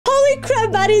Holy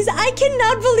crap, buddies, I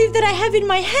cannot believe that I have in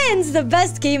my hands the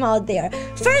best game out there.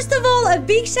 First of all, a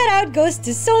big shout out goes to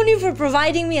Sony for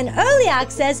providing me an early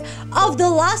access of The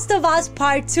Last of Us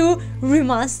Part 2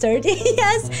 Remastered.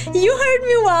 Yes, you heard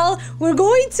me well. We're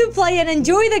going to play and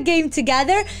enjoy the game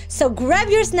together, so grab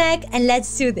your snack and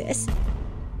let's do this.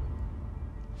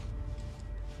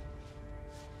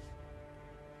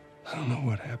 I don't know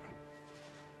what happened.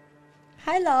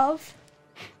 Hi, love.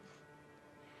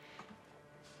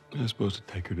 I was supposed to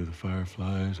take her to the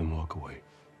Fireflies and walk away.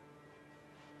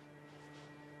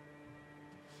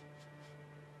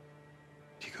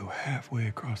 You go halfway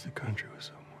across the country with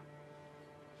someone.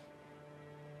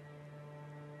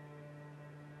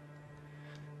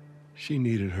 She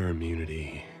needed her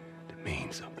immunity to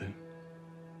mean something.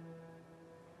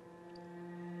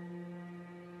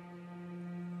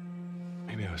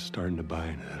 Maybe I was starting to buy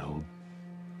into that old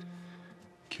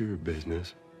cure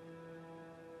business.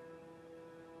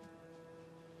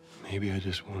 Maybe I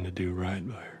just wanted to do right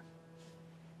by her.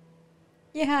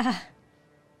 Yeah.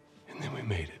 And then we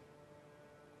made it.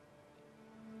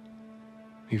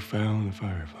 We found the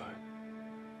Firefly.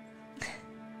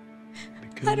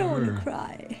 Because I don't want of to her,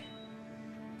 cry.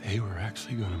 they were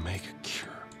actually going to make a cure.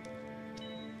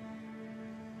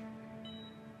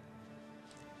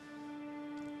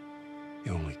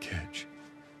 The only catch,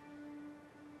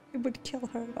 It would kill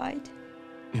her, right?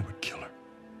 it would kill her.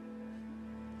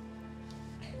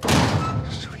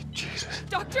 Sweet Jesus.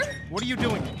 Doctor? What are you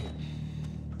doing?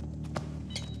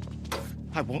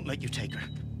 I won't let you take her.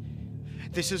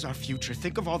 This is our future.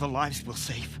 Think of all the lives we'll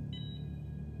save.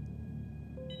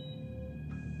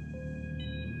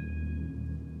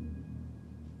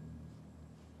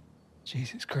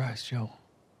 Jesus Christ, Joe.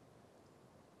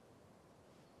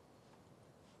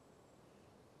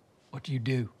 What do you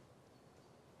do?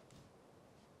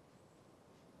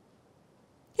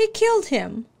 He killed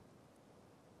him.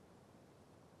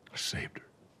 I saved her.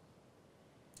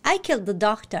 I killed the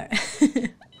doctor.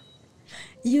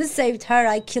 You saved her,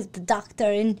 I killed the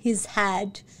doctor in his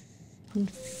head. In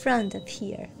front of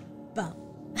here. Bum.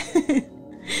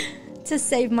 To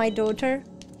save my daughter.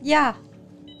 Yeah.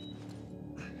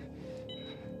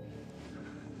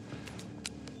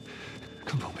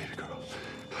 Come on, baby girl.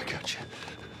 I got you.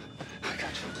 I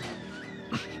got you.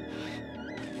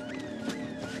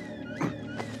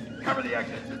 Cover the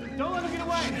exit. Don't let him get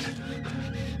away.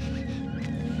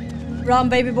 Run,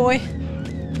 baby boy.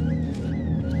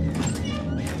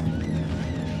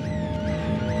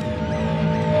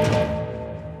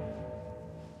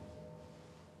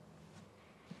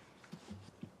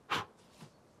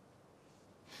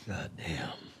 Goddamn.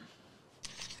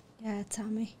 Yeah,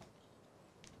 Tommy.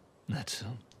 That's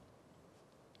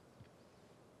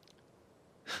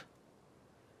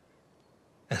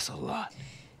that's a lot.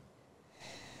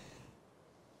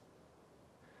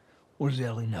 What does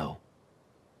Ellie know?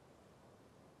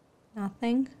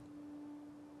 Nothing.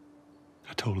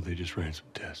 I told her they just ran some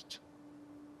tests.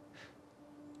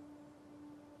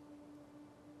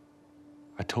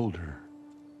 I told her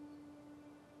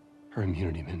her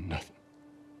immunity meant nothing.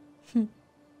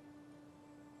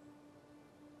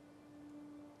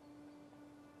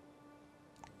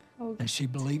 Oh, And she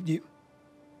believed you?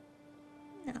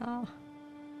 no.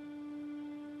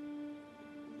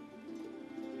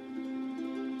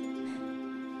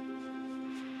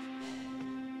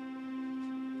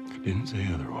 I didn't say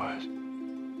otherwise.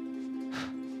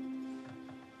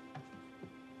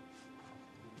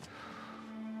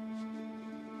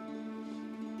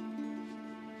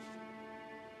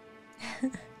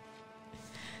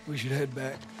 We should head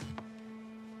back.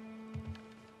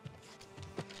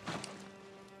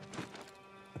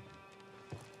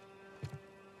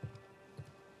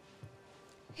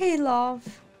 Hey,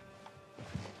 love.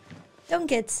 Don't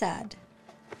get sad.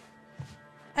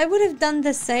 I would have done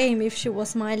the same if she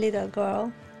was my little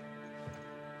girl.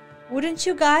 Wouldn't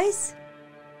you guys?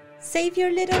 Save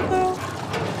your little girl?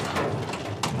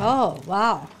 Oh,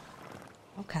 wow.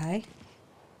 Okay.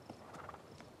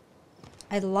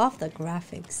 I love the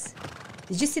graphics.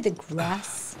 Did you see the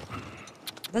grass?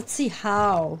 Let's see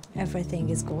how everything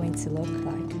is going to look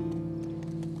like.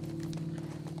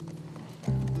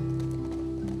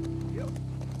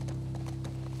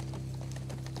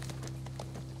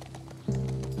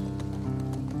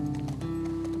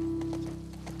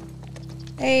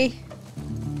 Hey.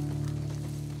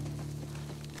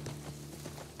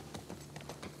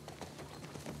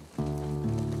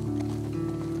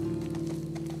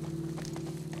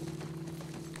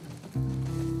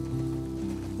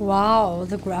 Wow,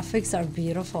 the graphics are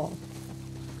beautiful.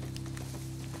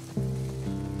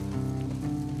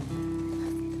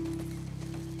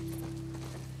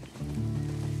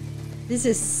 This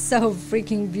is so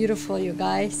freaking beautiful, you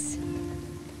guys.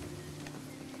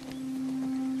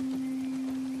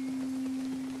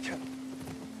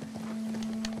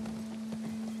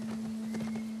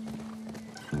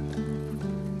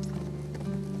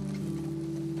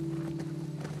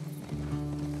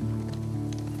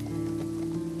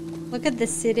 Look at the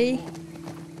city.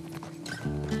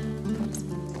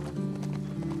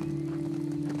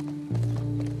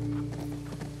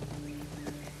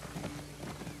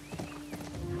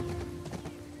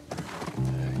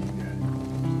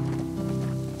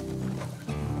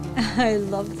 I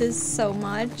love this so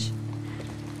much.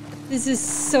 This is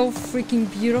so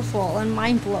freaking beautiful and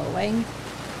mind-blowing.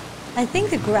 I think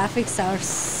the graphics are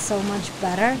so much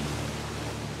better.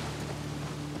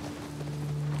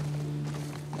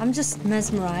 I'm just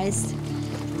mesmerized.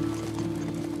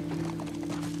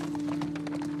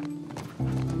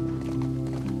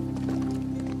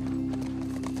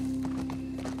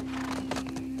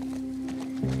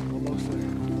 Almost there.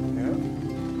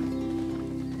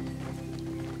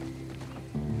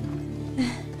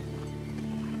 Yeah.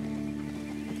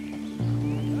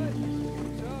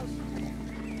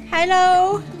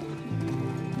 Hello.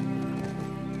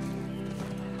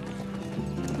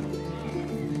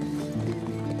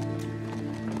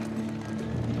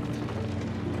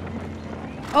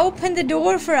 Open the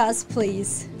door for us,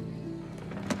 please.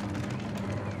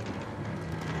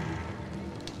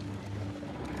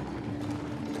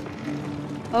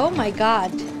 Oh my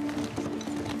god.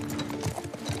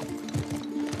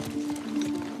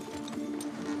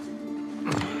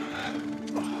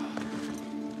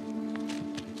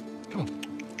 Come on.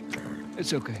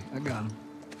 It's okay. I got him.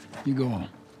 You go on.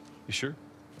 You sure?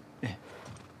 Yeah.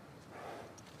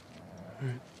 All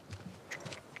right.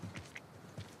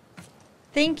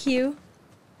 Thank you.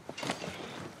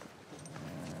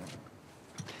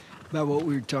 About what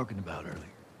we were talking about earlier.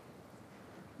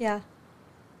 Yeah.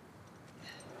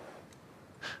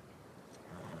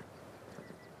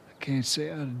 I can't say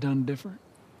I'd have done different.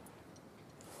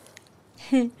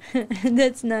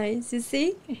 That's nice, you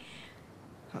see?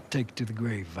 I'll take it to the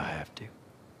grave if I have to.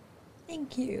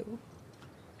 Thank you.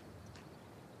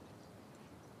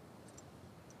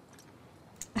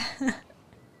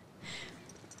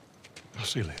 I'll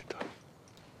see you later, Tom.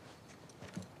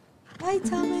 Bye,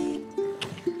 Tommy.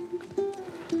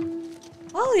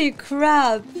 Holy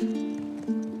crap.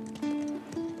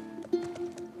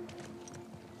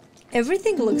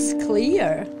 Everything looks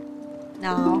clear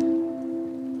now.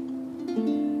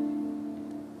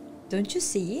 Don't you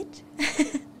see it?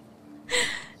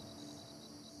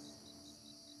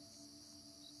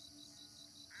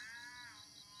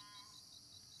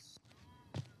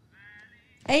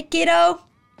 Hey, kiddo.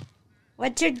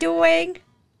 What you doing?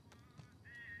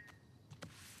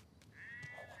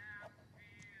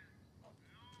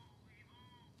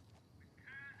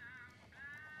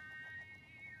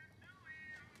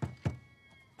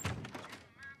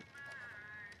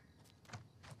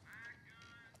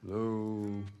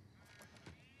 Hello.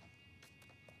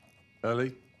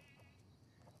 Ellie?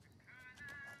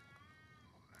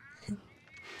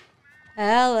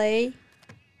 Ellie.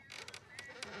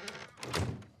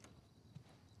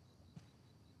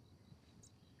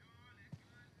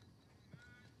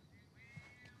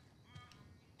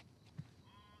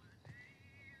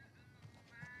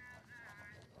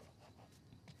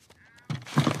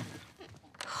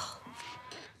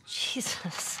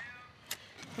 Jesus.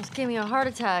 Almost gave me a heart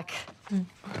attack.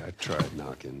 I tried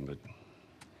knocking, but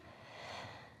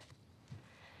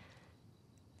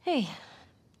Hey,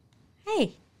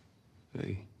 Hey.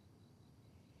 hey,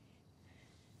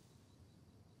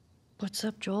 what's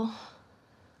up, Joel?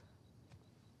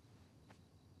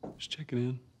 just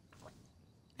checking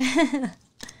in.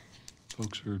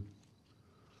 Folks are,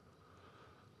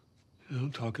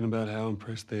 talking about how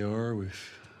impressed they are with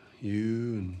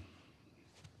you and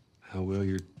how well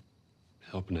you're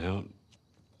helping out.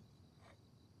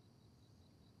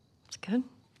 It's good.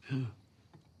 Yeah.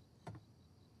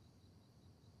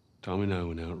 Tommy and I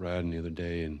went out riding the other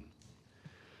day, and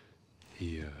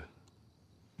he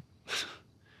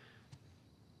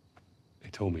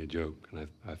told me a joke, and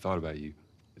I thought about you.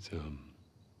 It's oh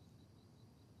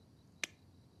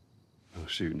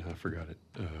shoot, now I forgot it.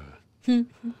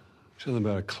 Something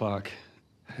about a clock.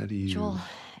 How do you? Joel,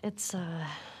 it's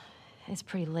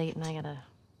pretty late and I gotta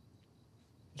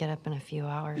get up in a few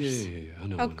hours. Yeah, I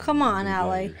know. Oh, I know. come on, I'm glad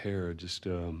Allie. Your hair, just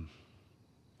I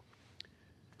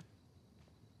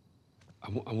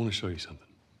want to show you something.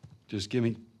 Just give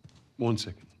me 1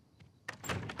 second.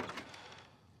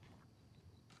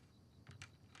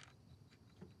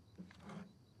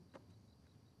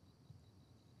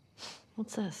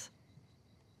 What's this?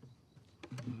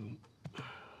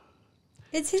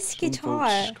 It's his Some guitar.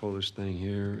 folks call this thing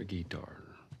here a guitar.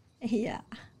 Yeah.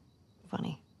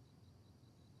 Funny.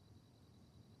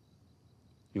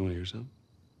 You want to hear something?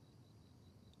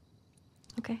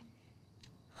 Okay.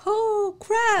 Oh,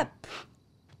 crap.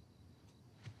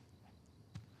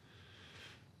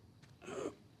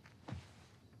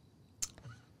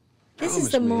 This is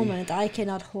Promise the me moment I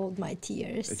cannot hold my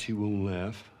tears. that you won't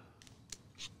laugh.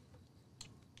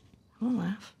 I won't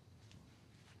laugh.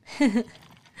 I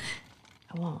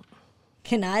won't.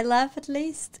 Can I laugh at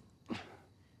least? I'm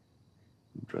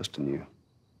trusting you.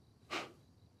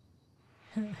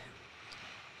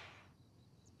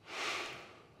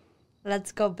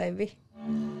 Let's go, baby.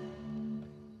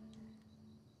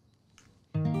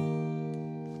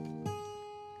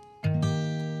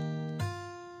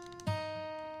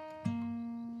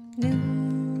 No.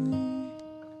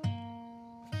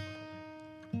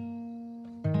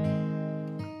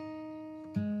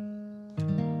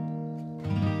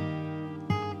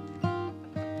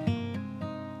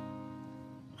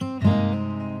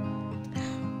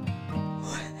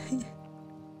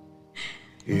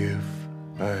 If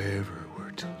I ever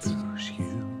were to lose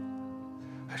you,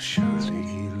 I'd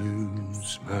surely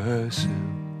lose myself.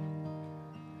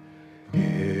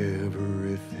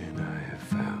 Everything I have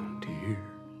found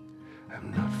here,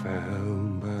 I'm not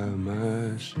found by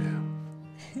myself.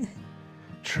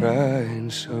 Try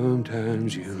and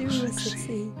sometimes You you'll will succeed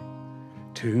succeed.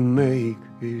 to make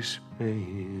this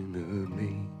man of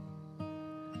me.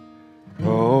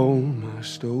 All my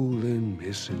stolen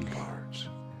missing parts,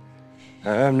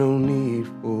 I've no need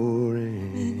for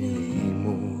any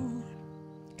more.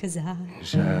 'Cause I...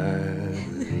 Yes, I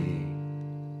believe,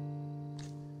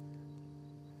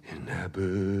 and I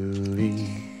believe,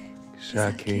 'cause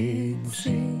I can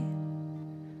see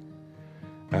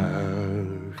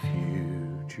our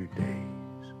future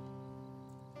days,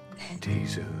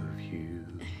 days of you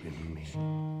and me.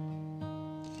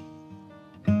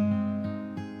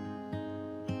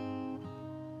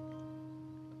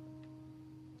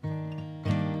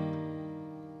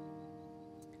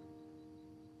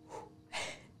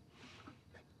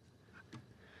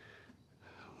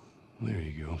 There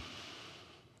you go.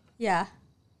 Yeah.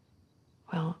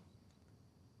 Well,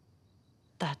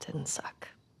 that didn't suck.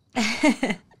 I'll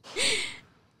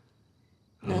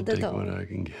Not at take all. what I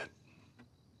can get.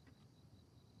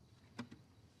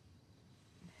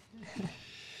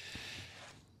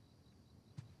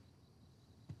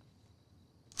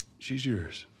 She's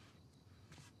yours.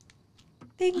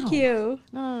 Thank Oh. you.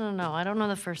 No. I don't know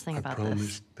the first thing I about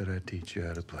promised this. that I'd teach you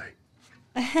how to play.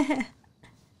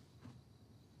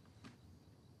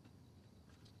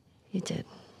 You did.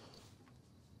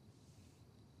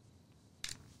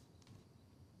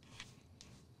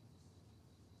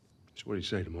 So what do you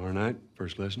say, tomorrow night?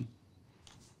 First lesson?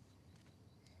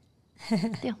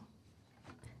 Deal.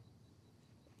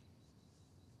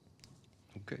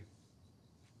 Okay.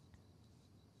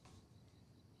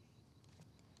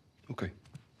 Okay.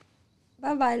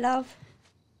 Bye-bye, love.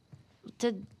 Do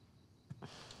you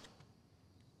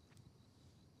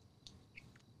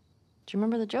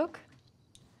remember the joke?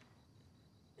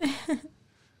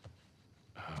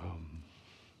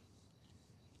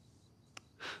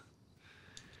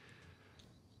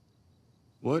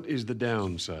 What is the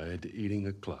downside to eating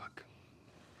a clock?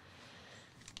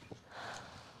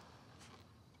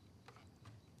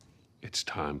 It's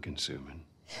time consuming.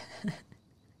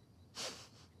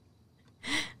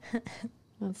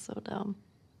 That's so dumb.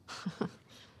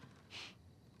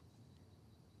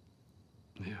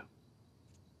 Yeah.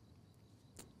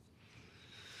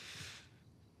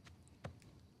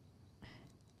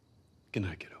 Good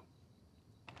night, kiddo.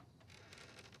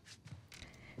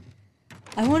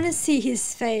 I want to see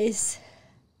his face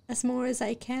as more as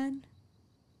I can.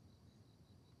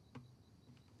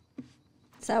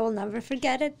 So I will never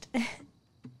forget it.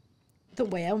 The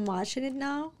way I'm watching it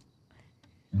now.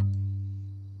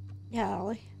 Yeah,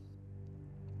 Ellie.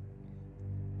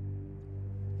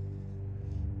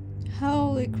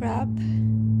 Holy crap.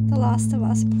 The Last of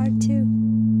Us Part 2.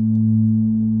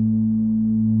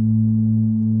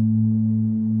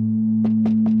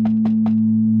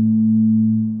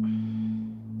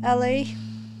 Ellie,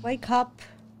 wake up.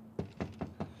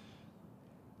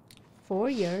 4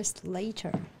 years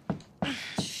later.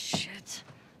 Shit.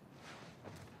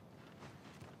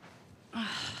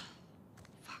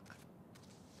 Fuck.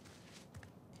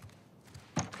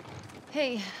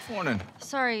 Hey, Morning.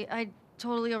 sorry, I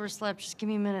totally overslept. Just give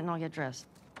me a minute and I'll get dressed.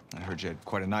 I heard you had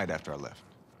quite a night after I left.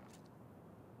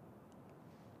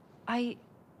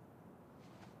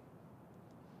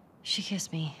 She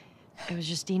kissed me. It was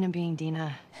just Dina being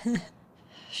Dina.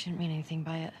 She didn't mean anything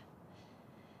by it.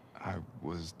 I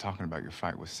was talking about your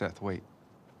fight with Seth. Wait.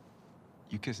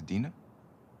 You kissed Dina?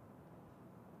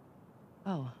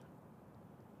 Oh.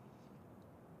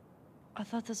 I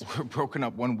thought this... We're broken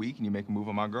up 1 week and you make a move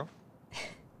on my girl?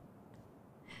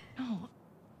 No.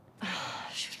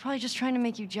 She was probably just trying to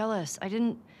make you jealous. I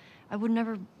would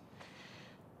never...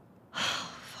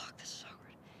 Oh, fuck, this is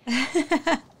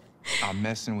awkward. I'm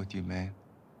messing with you, man.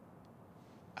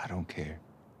 I don't care.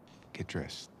 Get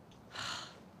dressed.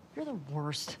 You're the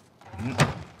worst.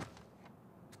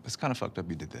 It's kind of fucked up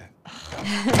you did that.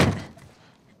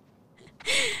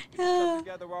 Get yourself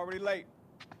together, we're already late.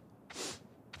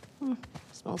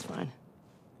 Smells fine.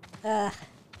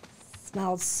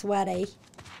 Smells sweaty.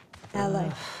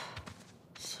 Hello.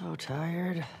 So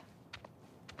tired.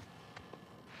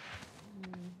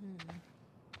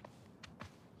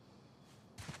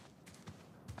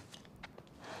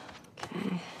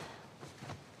 Okay.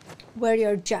 Wear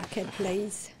your jacket,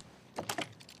 please.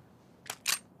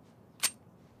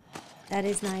 That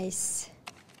is nice.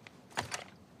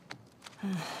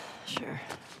 Sure.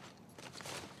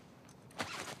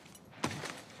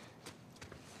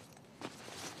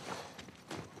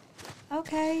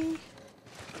 Okay.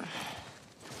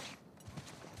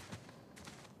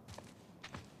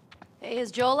 Hey,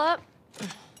 is Joel up? We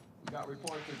got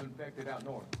reports of infected out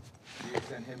north. You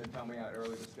sent him and Tommy out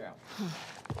early to scout.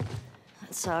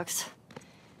 That sucks.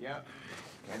 Yep.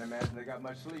 Can't imagine they got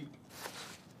much sleep.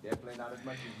 Definitely not as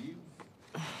much as you.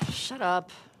 Shut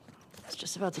up. I was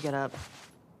just about to get up.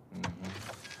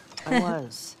 I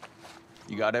was.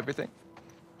 You got everything?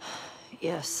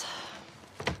 Yes.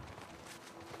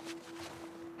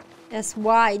 That's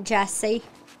why, Jesse.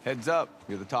 Heads up.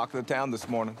 You're the talk of the town this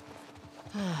morning.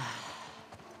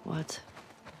 What?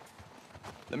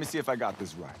 Let me see if I got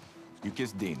this right. You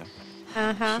kissed Dina,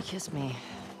 Uh-huh. She kissed me.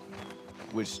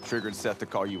 which triggered Seth to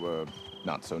call you a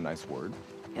not-so-nice word.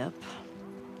 Yep.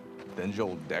 Then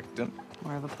Joel decked him,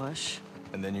 More of a push.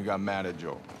 and then you got mad at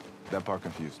Joel. That part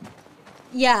confused me.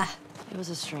 Yeah. It was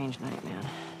a strange night, man.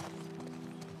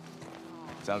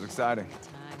 Sounds exciting.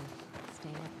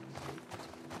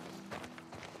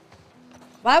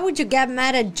 Why would you get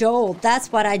mad at Joel?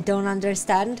 That's what I don't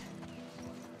understand.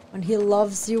 When he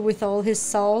loves you with all his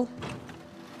soul.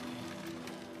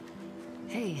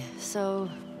 Hey, so...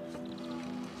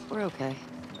 We're okay,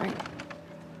 right?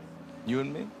 You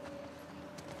and me?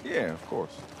 Yeah, of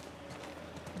course.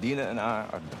 Dina and I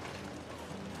are done.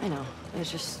 I know.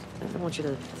 It's just... I don't want you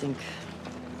to think...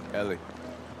 Ellie,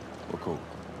 we're cool.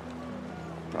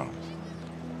 Promise.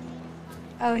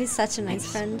 Oh, he's such a nice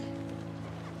friend.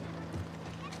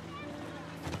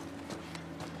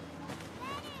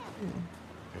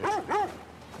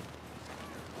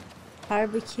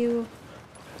 Barbecue.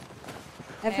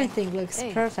 Everything looks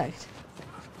Hey. perfect.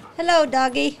 Hello,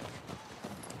 doggy.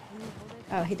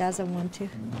 Oh, he doesn't want to.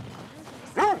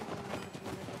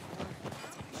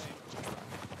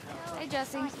 Hey,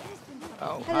 Jesse.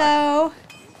 Oh, Hello.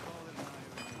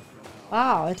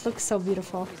 Wow, it looks so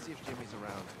beautiful. see if Jimmy's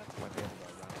around.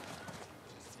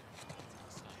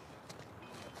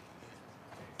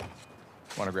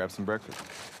 Want to grab some breakfast?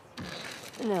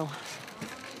 No.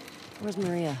 Where's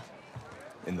Maria?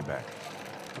 In the back.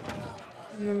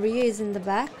 Maria is in the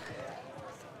back.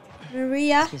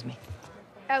 Maria. Excuse me.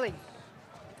 Ellie.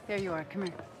 There you are. Come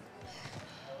here.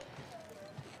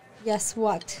 Yes,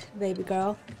 what, baby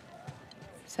girl?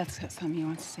 Seth's got something he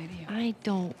wants to say to you. I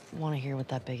don't want to hear what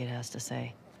that bigot has to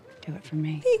say. Do it for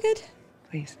me, Be good.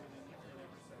 please.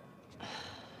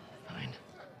 Fine.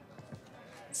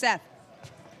 Seth.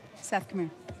 Seth, come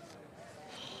here.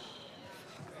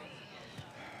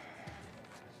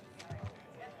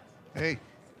 Hey.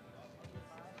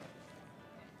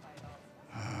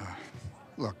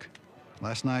 Look,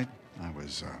 last night I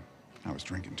was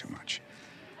drinking too much.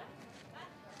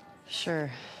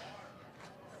 Sure.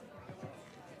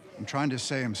 I'm trying to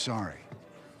say I'm sorry.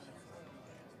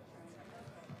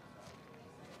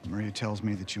 Maria tells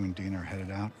me that you and Dina are headed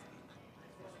out.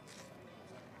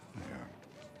 I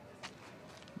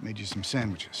made you some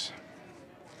sandwiches.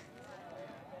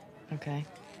 Okay.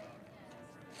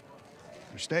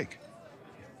 Or steak.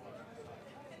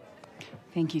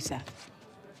 Thank you, Seth.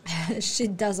 She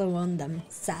doesn't want them,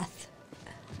 Seth.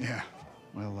 Yeah.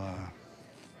 Well,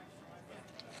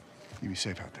 you be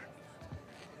safe out there.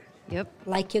 Yep.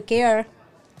 Like you care.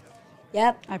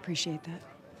 Yep. I appreciate that.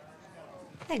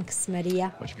 Thanks,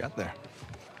 Maria. What you got there?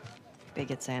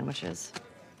 Bigot sandwiches.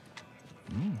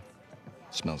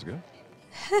 Smells good.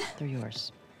 They're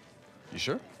yours. You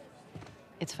sure?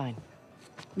 It's fine.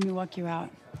 Let me walk you out.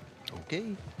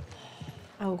 Okay.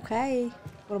 Okay.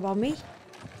 What about me?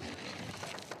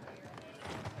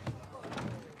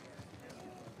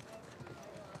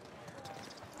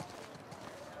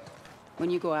 When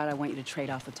you go out, I want you to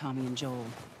trade off with Tommy and Joel.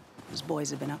 Those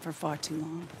boys have been up for far too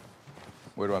long.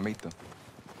 Where do I meet them?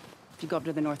 If you go up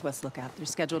to the Northwest Lookout, they're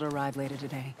scheduled to arrive later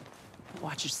today.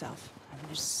 Watch yourself.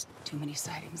 There's too many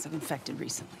sightings of infected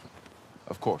recently.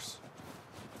 Of course.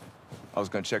 I was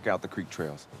gonna check out the creek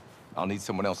trails. I'll need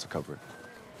someone else to cover it.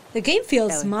 The game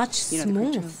feels Ellie, much you know the creek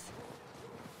smooth. trails?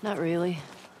 Not really.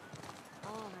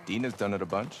 Dina's done it a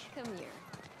bunch. Come here.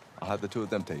 I'll have the two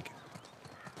of them take it.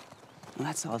 Well,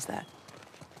 that solves that.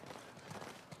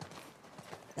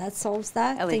 That solves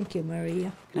that. Ellie. Thank you,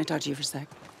 Maria. Can I talk to you for a sec?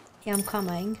 Yeah, I'm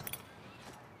coming.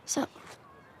 So,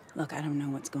 Look, I don't know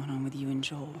what's going on with you and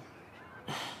Joel.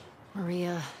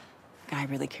 Maria, Guy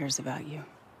really cares about you.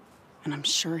 And I'm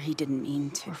sure he didn't mean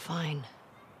to. we're fine.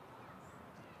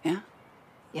 Yeah?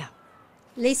 Yeah.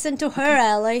 Listen to her,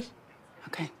 Ellie.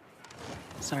 Okay.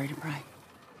 Sorry to pry.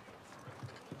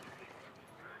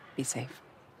 Be safe.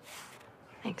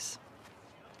 Thanks.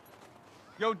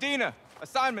 Yo, Dina!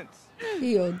 Assignments!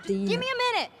 Yo, Dina. Give me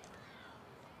a minute.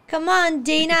 Come on,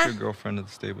 Take Dina. your girlfriend to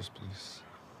the stables, please.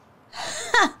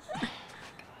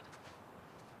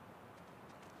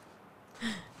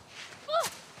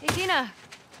 Hey, Dina.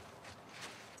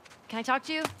 Can I talk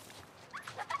to you?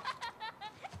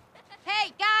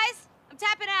 Hey, guys, I'm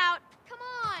tapping out. Come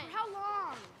on. How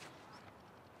long?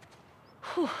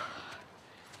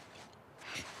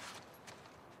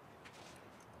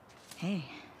 Hey.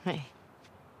 Hey.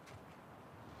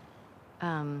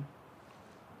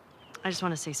 I just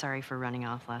want to say sorry for running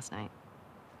off last night.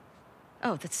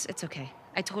 Oh, it's okay.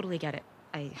 I totally get it.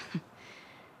 I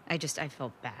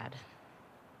felt bad.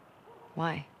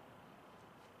 Why?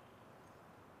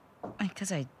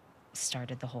 Because I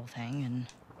started the whole thing, and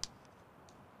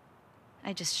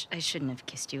I shouldn't have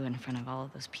kissed you in front of all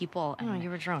of those people. No, And you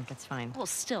were drunk. It's fine. well,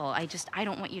 still, I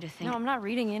don't want you to think. No, I'm not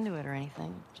reading into it or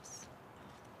anything. Just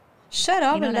Shut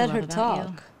up You know and what I let her love about you?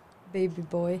 talk. Baby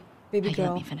boy. Baby Hey, let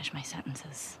girl. me finish my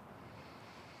sentences.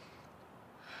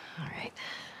 all right.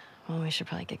 Well, we should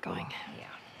probably get going.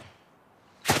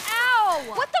 Yeah. Ow!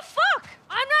 What the fuck?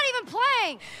 I'm not even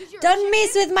playing. Don't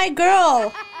mess with my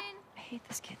girl. I hate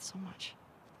this kid so much.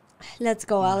 Let's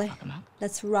go, Ellie. Fuck 'em up?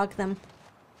 Let's rock them.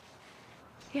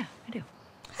 Yeah, I do.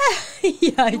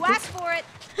 Yeah, I You do. asked for it.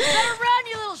 You better run,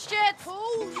 you little shit.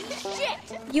 Holy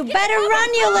shit! You better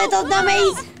run, you little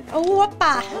dummies.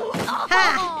 Whoopa.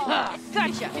 Ha.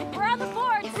 Gotcha. We're on the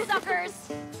board, suckers.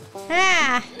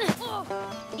 Ha.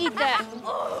 Eat that.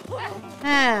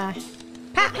 Ha.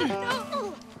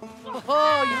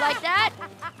 Oh, you like that?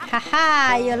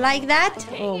 Ha. You like that?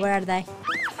 Oh, where are they?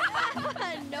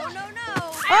 No.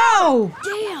 Oh!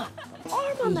 Damn!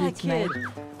 Arm on He that hits me. kid.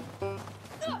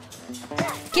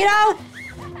 Get out!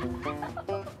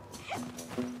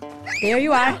 There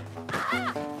you are.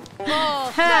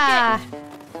 Oh, Ha!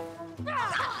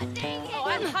 oh,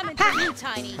 I'm coming for you,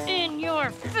 Tiny. In your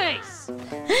face!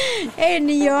 In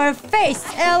your face,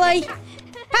 Ellie!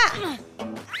 Ha!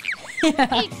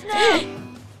 Eat snow.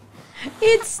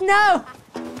 Eat snow!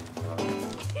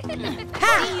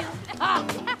 Ha!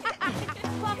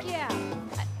 Fuck yeah.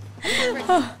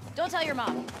 Don't tell your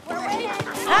mom. We're winning.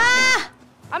 Ah!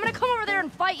 I'm gonna come over there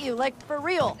and fight you, like, for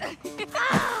real.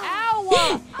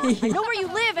 Ow! I know where you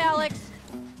live, Alex.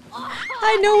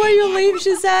 I know where you live,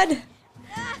 she said.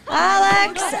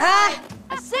 Alex! Ah!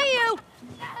 I see you!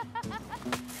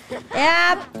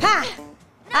 Yeah, pa!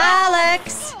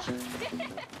 Alex!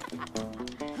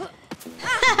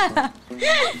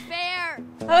 Fair.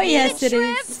 Oh, yes, it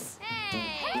is.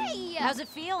 Hey. How's it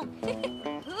feel?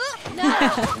 No.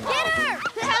 Get her.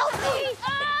 Help me.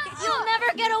 You'll never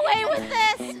get away with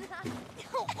this.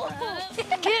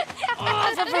 Get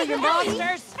off of her, you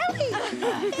monsters!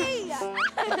 Hey.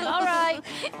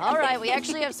 All right, we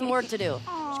actually have some work to do.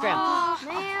 Scram.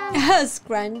 Man.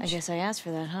 Scrunch. I guess I asked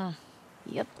for that, huh?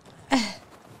 Yep.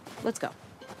 Let's go.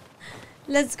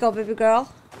 Let's go, baby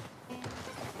girl.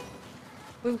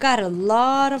 We've got a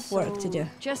lot of work to do.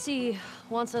 Jesse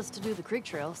wants us to do the creek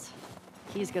trails.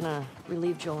 He's gonna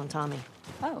relieve Joel and Tommy.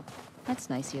 Oh, that's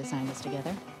nice you assigned us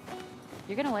together.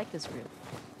 You're gonna like this route.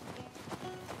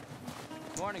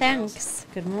 Morning, Thanks.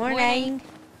 Good morning.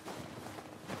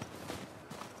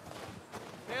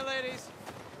 Hey, ladies.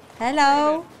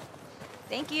 Hello.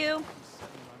 Thank you.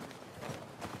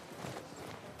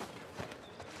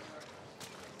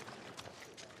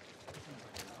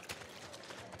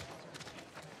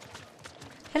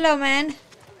 Hello, man.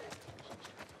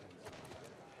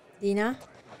 Dina?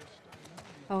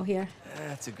 Oh, here.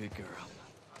 That's a good girl.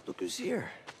 Look who's here.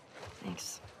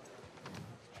 Thanks.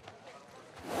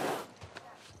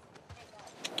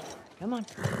 Come on.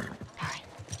 All right.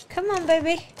 Come on,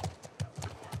 baby.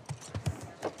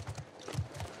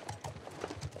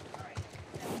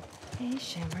 Hey,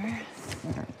 Shimmer.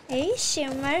 Hey,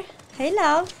 Shimmer. Hey,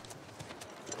 love.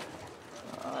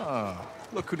 Ah,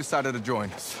 look who decided to join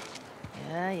us.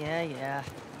 Yeah.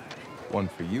 One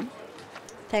for you,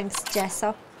 Thanks,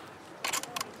 Jessa.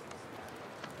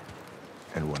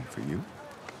 and one for you.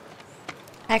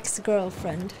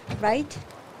 Ex-girlfriend, right?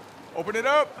 Open it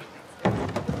up!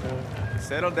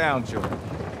 Settle down, children.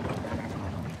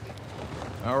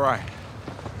 All right.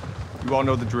 You all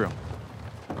know the drill.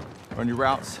 Run your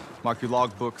routes, mark your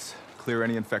logbooks, clear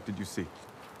any infected you see.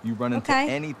 You run into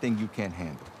anything you can't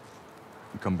handle.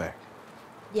 You come back.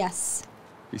 Yes.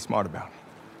 Be smart about it.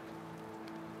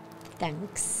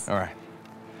 Thanks. All right.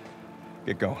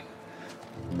 Get going.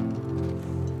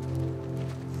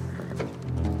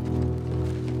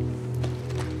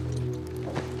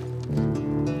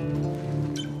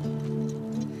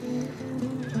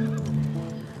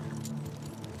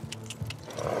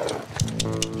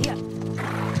 Yeah.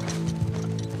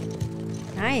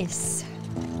 Nice.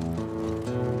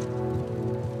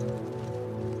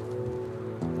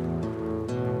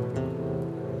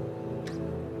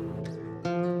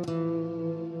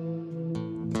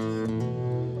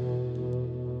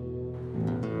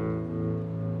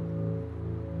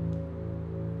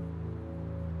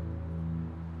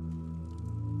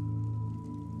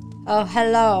 Oh,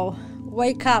 hello.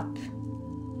 Wake up,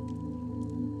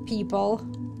 people.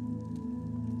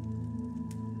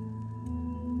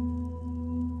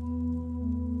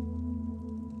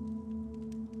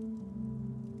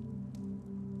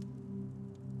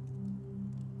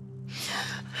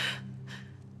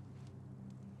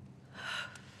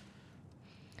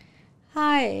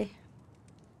 Hi.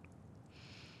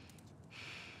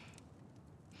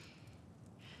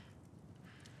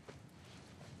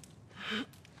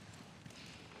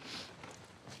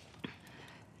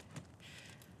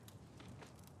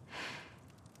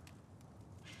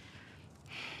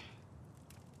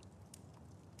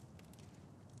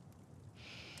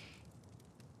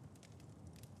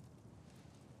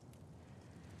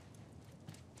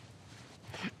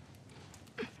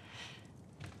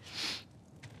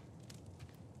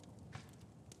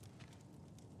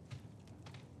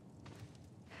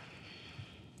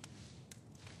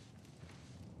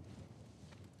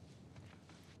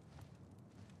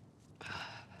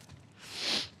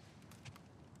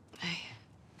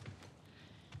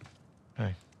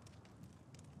 Hey.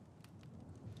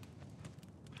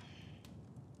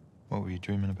 What were you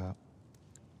dreaming about?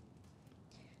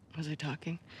 Was I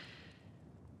talking?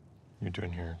 You're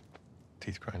doing your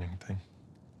teeth grinding thing.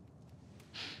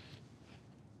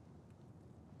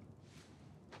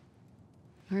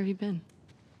 Where have you been?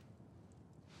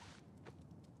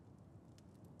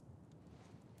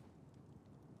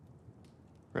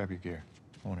 Grab your gear.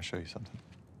 I want to show you something.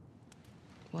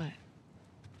 What?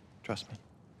 Trust me.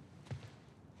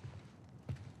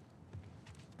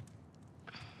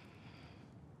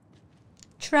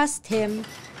 Trust him.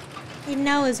 He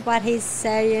knows what he's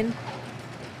saying.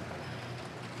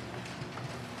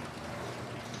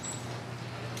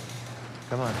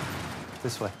 Come on.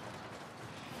 This way.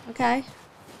 Okay.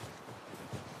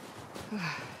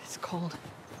 It's cold.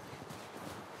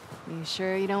 You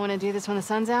sure you don't want to do this when the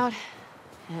sun's out?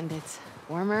 And it's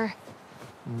warmer?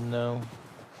 No.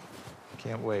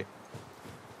 Can't wait.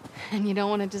 And you don't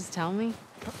want to just tell me?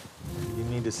 You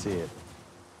need to see it.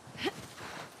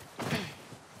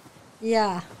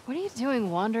 Yeah. What are you doing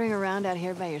wandering around out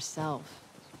here by yourself?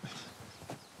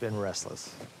 Been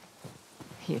restless.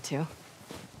 You too?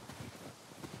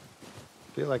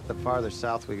 Feel like the farther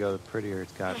south we go, the prettier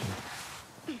it's gotten.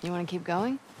 You want to keep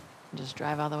going? Just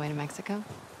drive all the way to Mexico?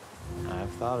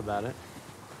 I've thought about it.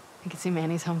 You can see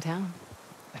Manny's hometown.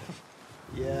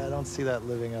 Yeah, I don't see that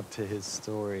living up to his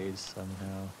stories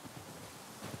somehow.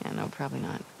 Yeah, no, probably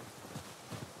not.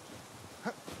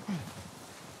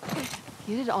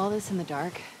 You did all this in the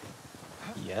dark?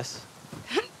 Yes.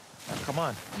 Now, come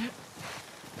on.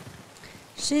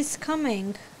 She's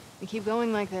coming. We keep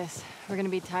going like this. We're gonna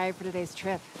be tired for today's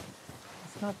trip.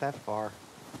 It's not that far.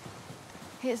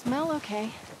 Hey, is Mel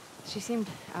okay? She seemed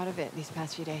out of it these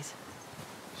past few days.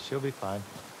 She'll be fine.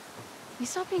 You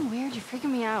stop being weird, you're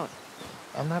freaking me out.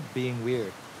 I'm not being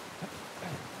weird.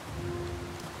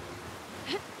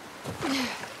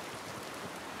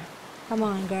 Come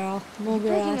on, girl. Move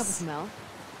your Breaking up ass. with Mel?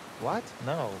 What?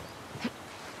 No.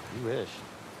 You wish.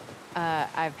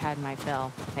 I've had my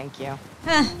fill. Thank you.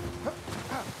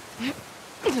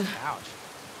 Ouch.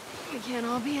 We can't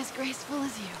all be as graceful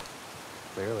as you.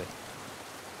 Clearly.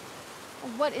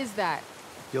 What is that?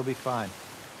 You'll be fine.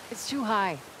 It's too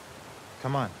high.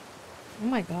 Come on. Oh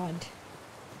my god.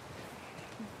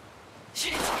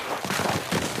 Shit.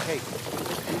 Hey.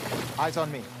 Eyes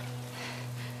on me.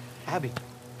 Abby,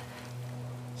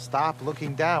 stop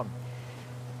looking down.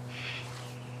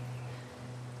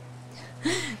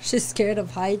 She's scared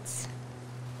of heights.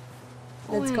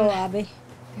 Let's go, Abby.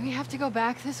 Do we have to go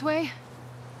back this way?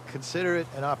 Consider it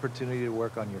an opportunity to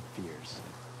work on your fears.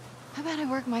 How about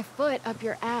I work my foot up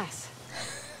your ass?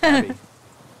 Abby,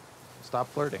 stop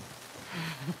flirting.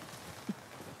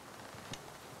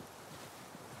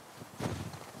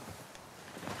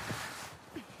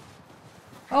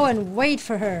 Oh, and wait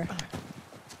for her.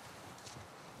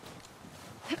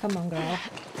 Come on, girl.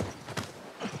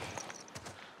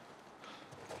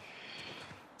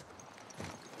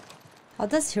 How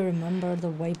does he remember the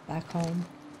way back home?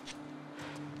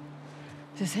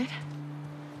 Is it?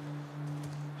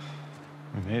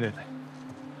 We made it.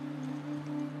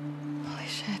 Holy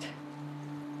shit.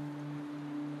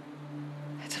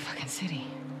 It's a fucking city.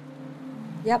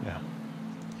 Yep. Yeah.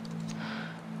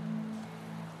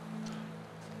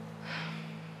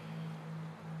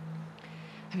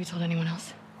 Have you told anyone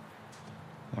else?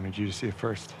 Wanted you to see it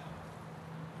first.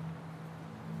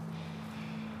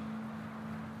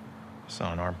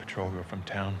 Saw an armed patrol go from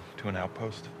town to an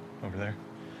outpost over there.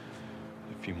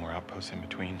 A few more outposts in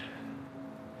between.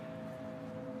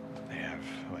 They have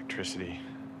electricity,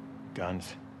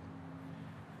 guns.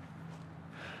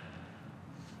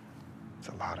 It's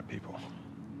a lot of people.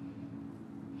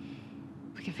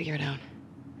 We can figure it out.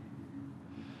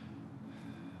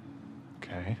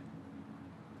 Okay.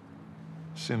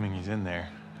 Assuming he's in there,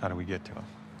 how do we get to him?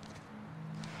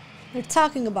 We're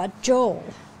talking about Joel.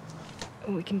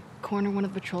 We can corner one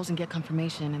of the patrols and get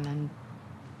confirmation, and then,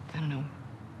 I don't know,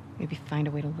 maybe find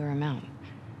a way to lure him out.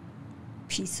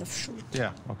 Piece of shit.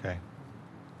 Yeah, okay.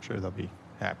 Sure, they'll be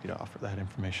happy to offer that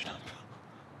information up.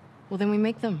 Well, then we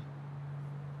make them.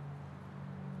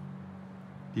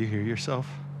 Do you hear yourself?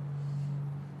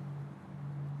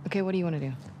 Okay, what do you want to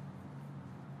do?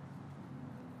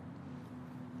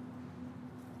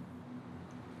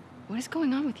 What is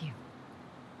going on with you?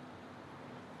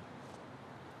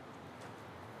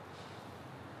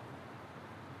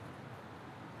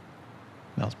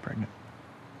 Mel's pregnant.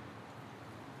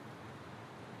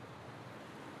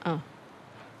 Oh.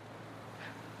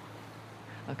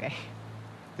 Okay.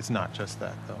 It's not just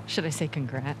that, though. Should I say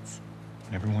congrats?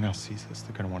 When everyone else sees this,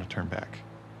 they're gonna want to turn back.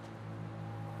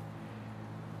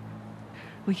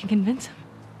 We can convince him,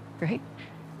 right?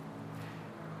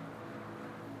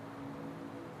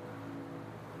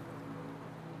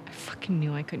 I fucking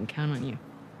knew I couldn't count on you.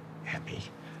 Abby,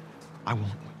 I want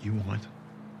what you want,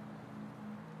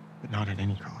 but not at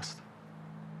any cost.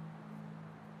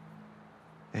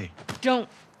 Hey. Don't.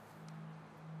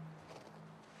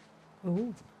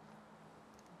 Oh.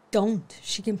 Don't.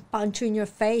 She can punch you in your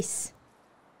face.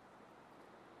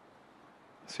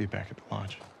 See you back at the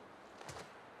lodge.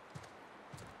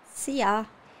 See ya.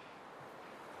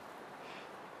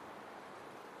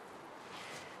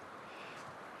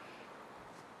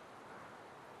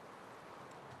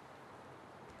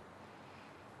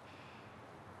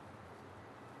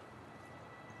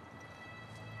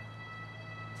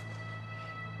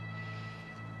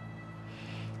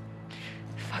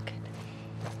 Fuck it.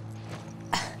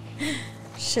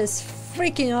 She's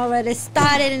freaking already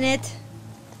started in it.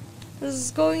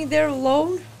 Just going there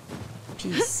alone.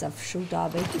 Piece of shit,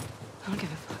 Abby. I don't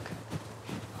give a fuck.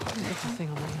 I'll do the whole thing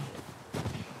on my own.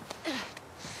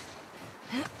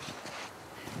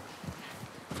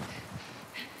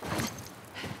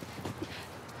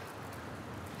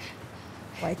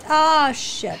 Wait. Ah,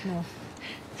 shit, no.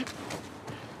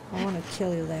 I want to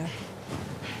kill you there.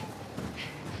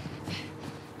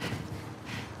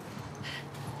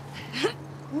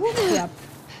 Ooh, crap.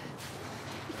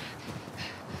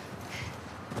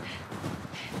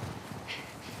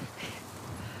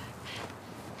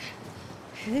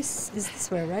 This is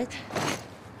this way, right?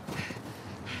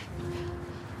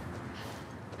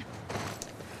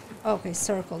 Okay,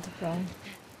 circled wrong.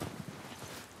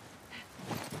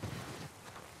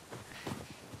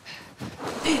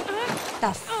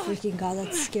 That freaking god,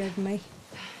 that scared me.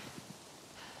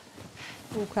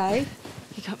 Okay.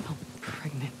 He got Mel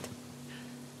pregnant.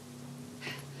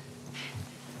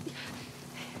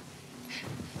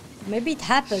 Maybe it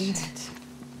happened. Shit.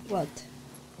 What?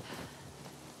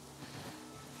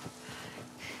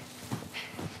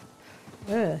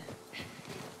 Ugh.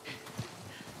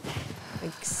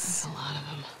 That's a lot of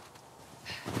them.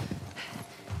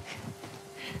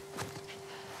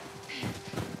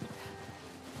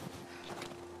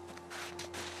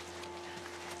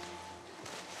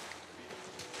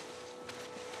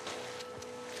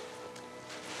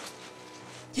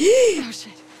 Oh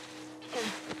shit.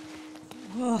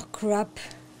 Oh crap.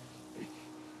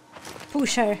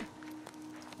 Push her.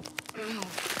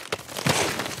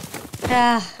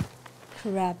 Ah,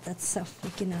 crap, that's so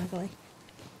freaking ugly.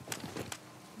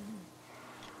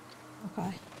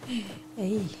 Okay.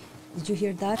 Hey, did you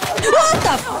hear that? What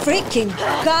the freaking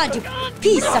god, you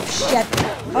piece of shit!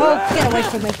 Oh, get away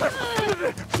from me.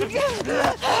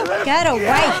 Get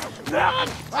away!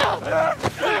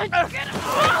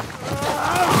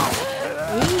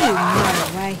 Ew, no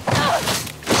way.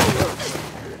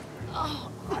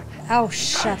 Oh,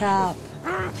 shut up.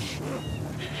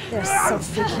 There's so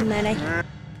freaking many.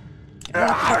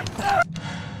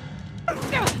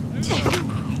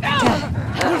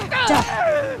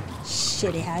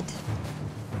 Shitty head.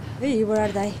 Hey, where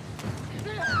are they?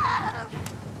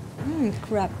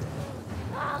 Crap.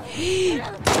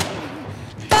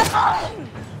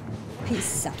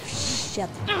 Piece of shit.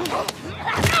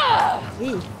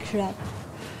 Hey, crap.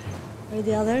 Where are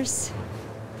the others?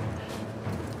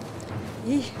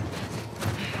 Hey.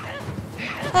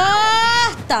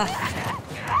 Ah, the.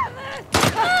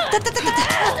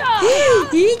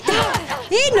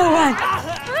 Eat no one.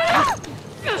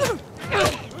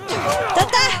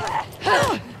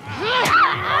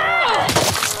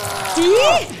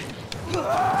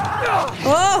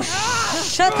 Oh,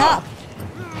 shut up.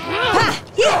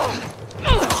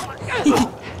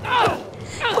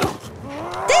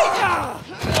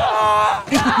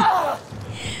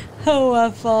 Oh,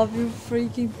 F off, you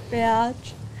freaking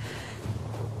bitch.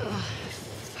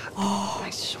 Oh, my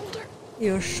shoulder.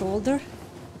 Your shoulder?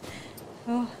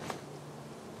 Oh.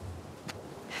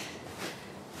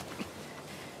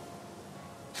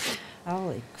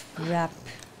 Holy crap.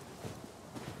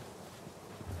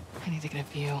 I need to get a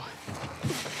view.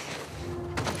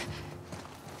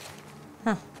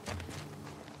 Huh.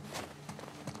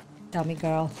 Dummy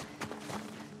girl.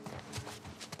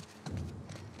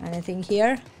 Anything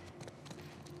here?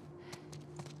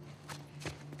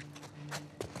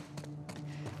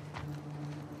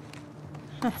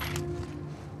 Huh.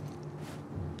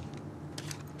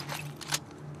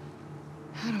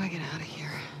 How do I get out of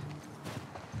here?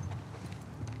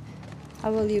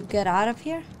 How will you get out of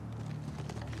here?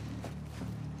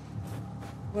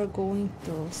 We're going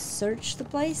to search the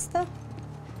place though.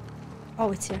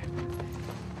 Oh, it's here.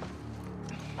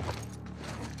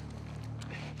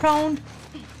 Prone.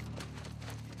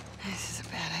 This is a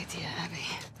bad idea, Abby.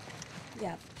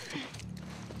 Yep.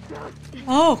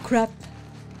 Oh, crap.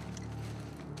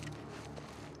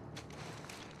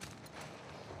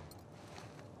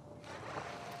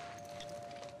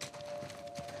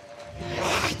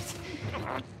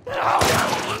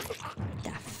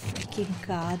 That freaking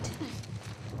god.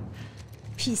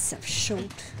 Piece of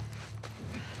shit.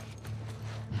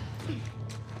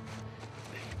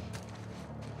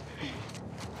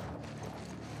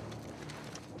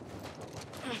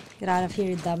 Get out of here,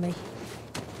 you dummy.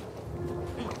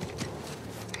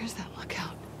 Where's that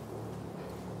lookout?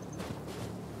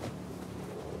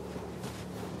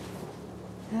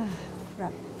 Ah,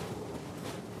 crap.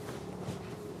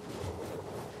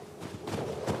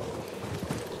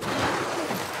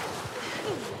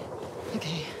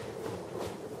 Okay.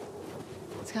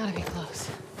 It's gotta be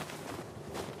close.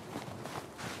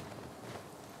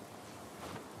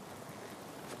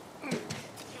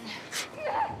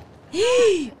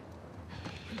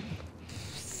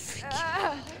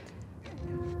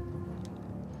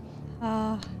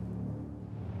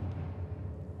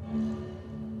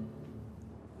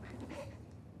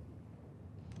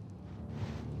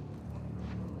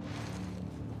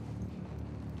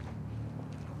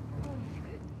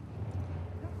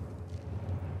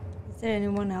 Is there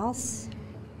anyone else?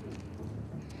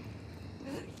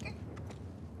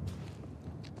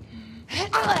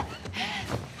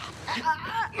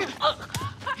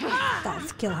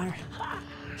 Let's kill her.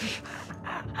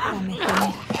 Damn it, damn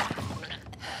it.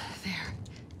 There.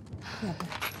 Yep.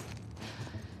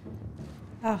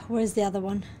 Oh, where's the other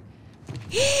one?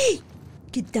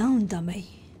 Get down, dummy.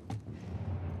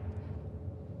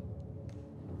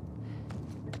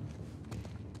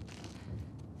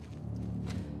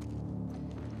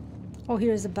 Oh,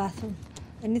 here's the bathroom.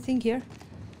 Anything here?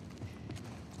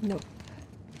 Nope.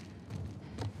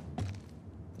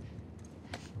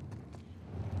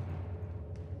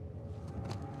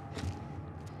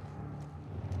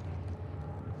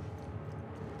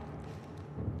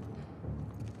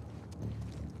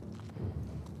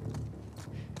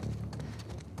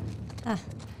 Ah.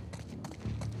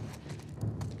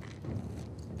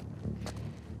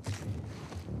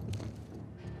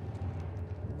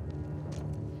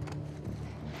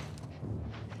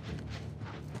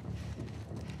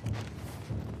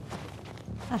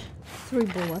 Ah, 3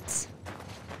 bullets.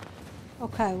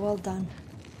 Okay, well done.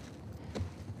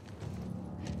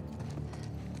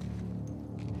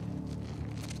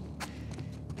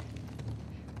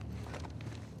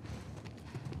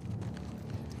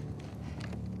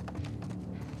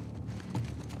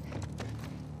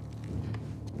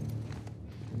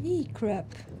 crap.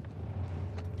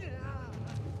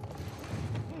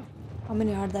 How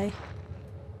many are they?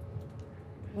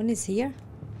 One is here.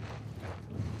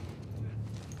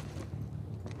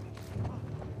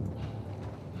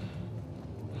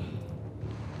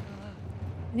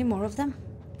 Any more of them?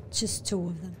 Just 2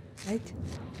 of them, right?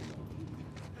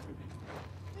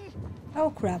 Oh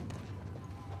crap.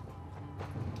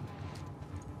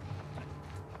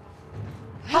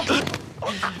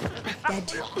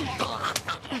 Dead.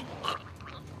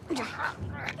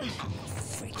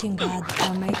 Freaking god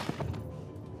damn me.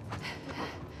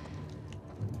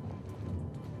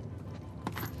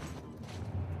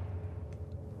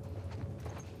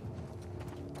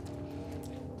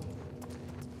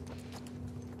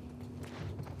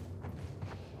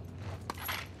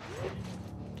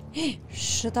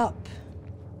 Shut up.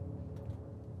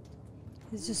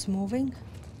 It's just moving.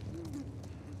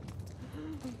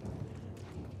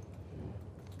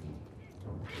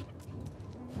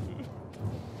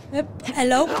 Yep.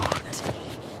 Hello.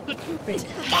 Great.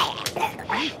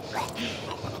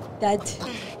 Dead.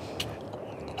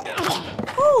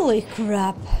 Holy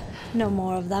crap. No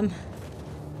more of them.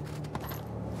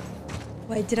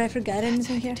 Wait, did I forget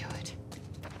anything here?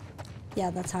 Yeah,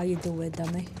 that's how you do it,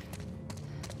 dummy.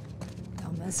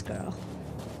 Dumbass girl.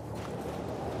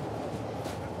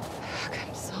 Fuck,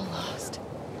 I'm so lost.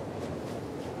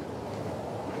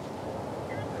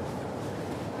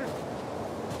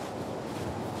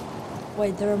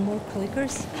 Wait, there are more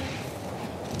clickers?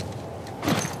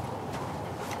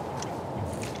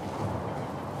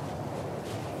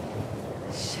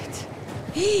 Shit.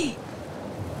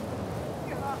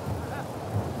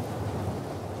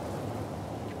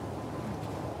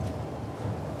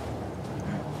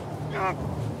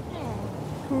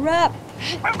 Crap!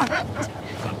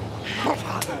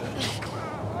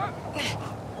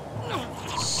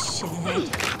 Shit.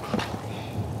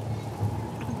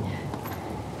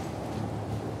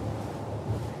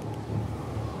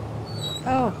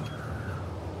 Oh.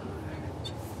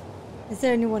 Is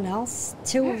there anyone else?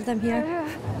 2 of them here.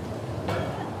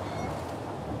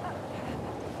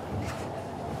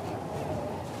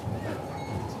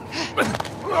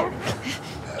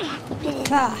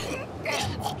 Ah.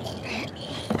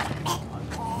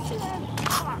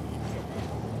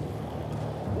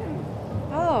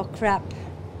 Oh crap.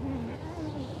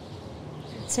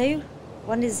 2.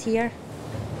 1 is here.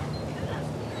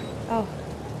 Oh.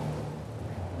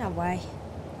 No way.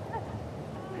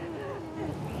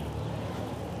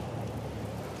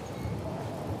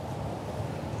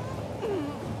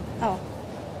 Oh.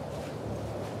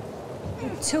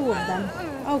 2 of them.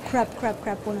 Oh crap, crap,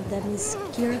 crap. One of them is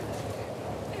here.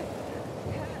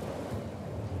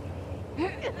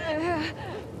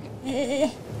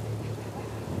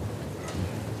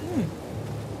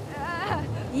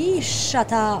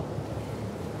 Shut up.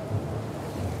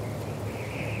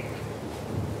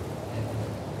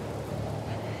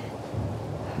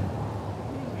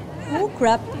 Oh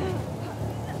crap.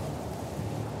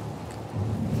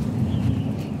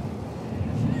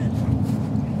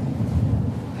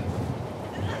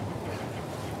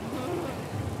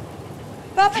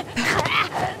 Up.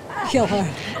 Kill her.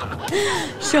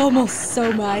 She almost saw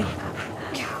me.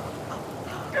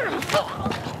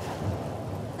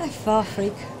 I fall,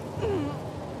 freak.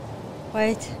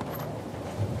 Wait.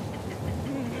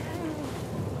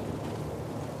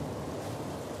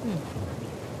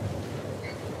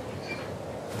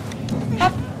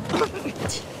 Up.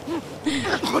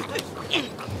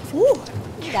 Ooh,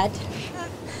 dead.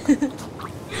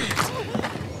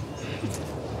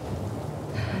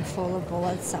 I'm full of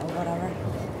bullets, so whatever.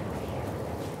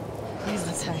 Please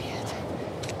let that be it.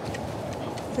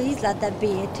 Please let that be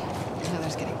it. The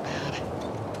weather's getting bad.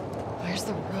 Where's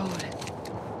the road?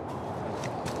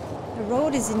 The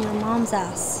road is in your mom's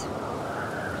ass.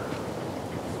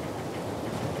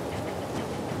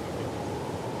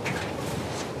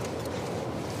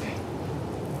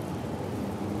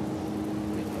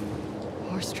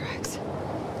 Horse tracks.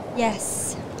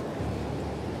 Yes.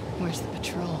 Where's the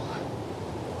patrol?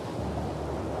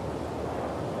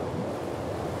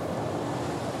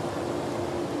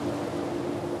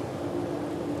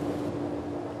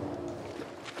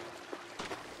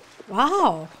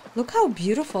 Wow, look how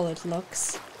beautiful it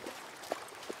looks.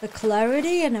 The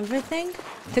clarity and everything.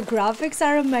 The graphics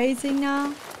are amazing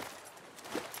now.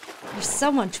 They're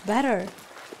so much better.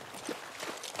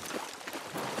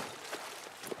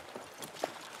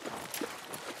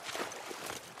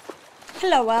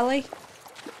 Hello, Ellie.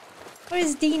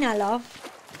 Where's Dina, love?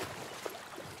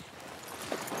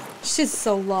 She's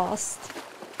so lost.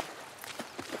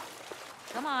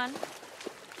 Come on.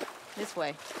 This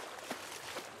way.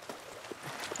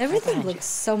 Everything looks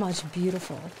so much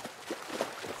beautiful.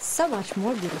 So much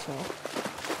more beautiful.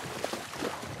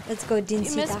 Let's go,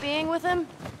 Dinsita. You miss being with him?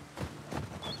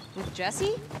 With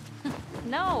Jesse?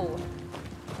 No.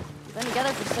 We've been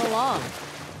together for so long.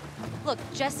 Look,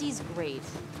 Jesse's great.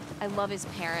 I love his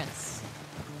parents.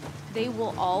 They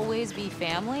will always be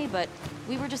family, but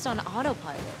we were just on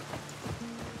autopilot.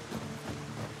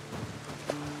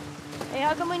 Hey,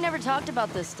 how come we never talked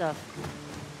about this stuff?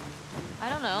 I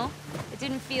don't know. It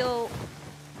didn't feel...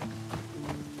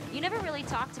 You never really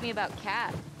talked to me about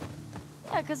Kat.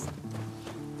 Yeah, 'cause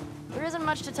there isn't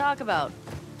much to talk about.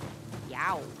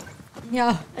 Yow.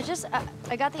 Yeah.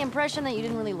 I got the impression that you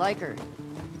didn't really like her.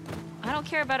 I don't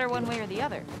care about her one way or the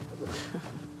other.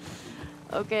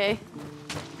 Okay.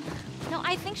 No,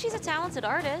 I think she's a talented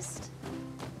artist.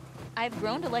 I've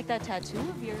grown to like that tattoo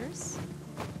of yours.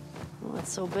 Well,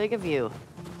 that's so big of you.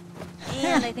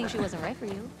 And I think she wasn't right for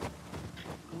you.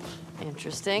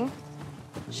 Interesting.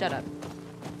 Shut up.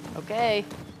 Okay.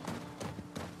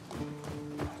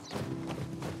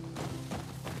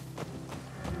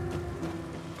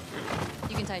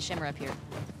 You can tie Shimmer up here.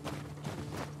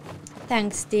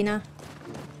 Thanks, Dina.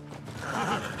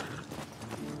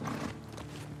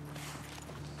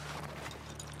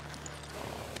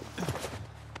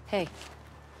 Hey.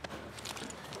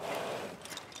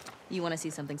 You want to see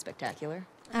something spectacular?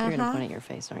 You're gonna point at your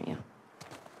face, aren't you?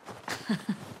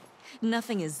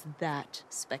 Nothing is that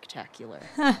spectacular.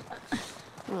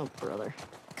 Oh, brother.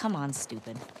 Come on,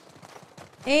 stupid.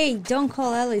 Hey, don't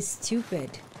call Ellie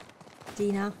stupid,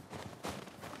 Dina.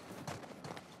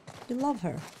 You love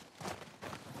her.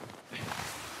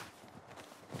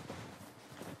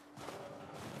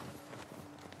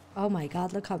 Oh my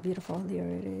god, look how beautiful here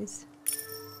it is.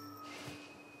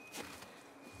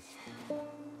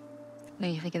 What do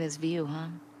you think of this view, huh?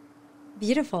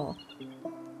 Beautiful.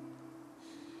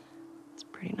 It's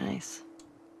pretty nice.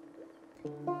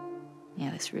 Yeah,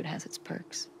 this route has its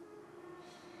perks.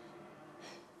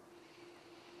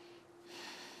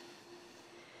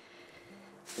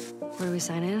 Where do we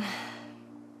sign in?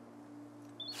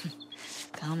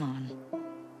 Come on.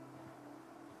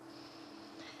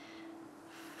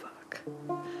 Fuck.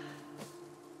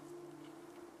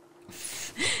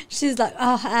 She's like,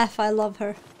 oh, F, I love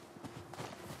her.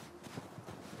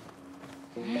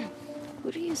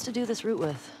 Who do you used to do this route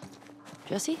with?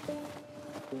 Jesse?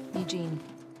 Eugene.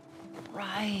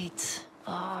 Right.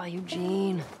 Ah,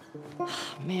 Eugene.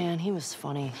 Man, he was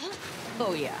funny.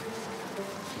 Oh, yeah.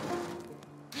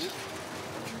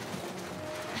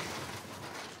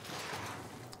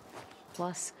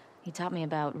 Plus, he taught me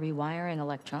about rewiring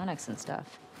electronics and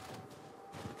stuff.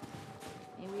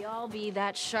 May we all be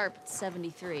that sharp at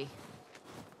 73.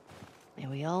 May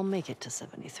we all make it to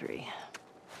 73.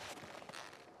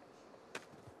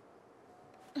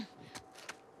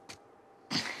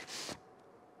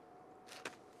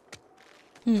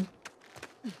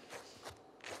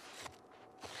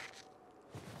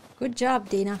 Good job,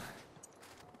 Dina.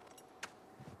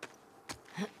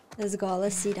 Let's go,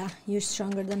 Alicita. You're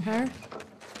stronger than her.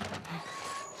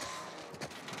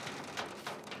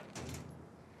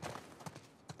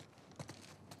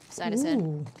 Sign us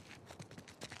in.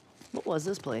 What was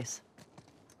this place?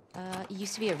 It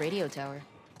used to be a radio tower.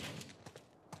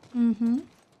 Mm-hmm.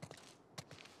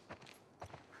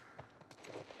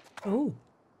 Oh.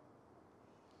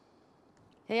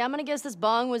 Hey, I'm gonna guess this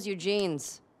bong was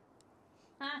Eugene's.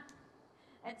 Huh.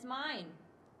 It's mine.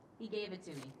 He gave it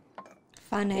to me.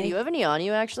 Funny. Hey, do you have any on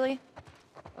you, actually?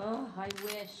 Oh, I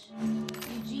wish.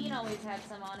 Eugene always had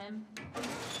some on him.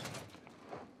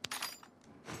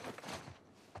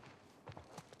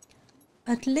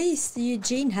 At least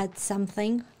Eugene had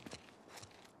something.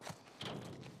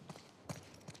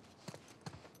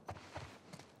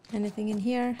 Anything in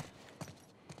here?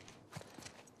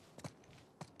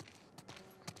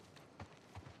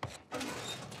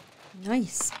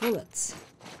 Nice bullets.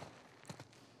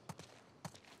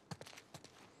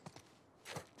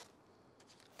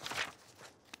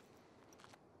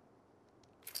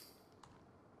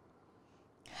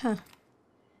 Huh.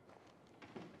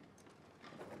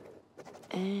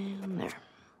 And there.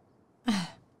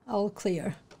 All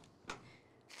clear.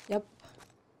 Yep.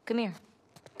 Come here.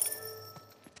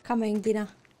 Coming, Dina.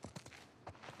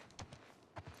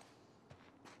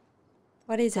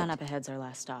 What is Town it? up ahead's our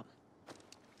last stop.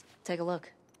 Take a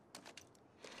look.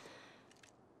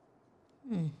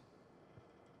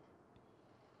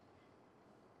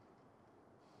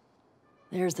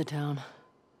 There's the town.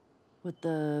 With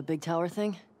the big tower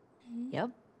thing? Yep,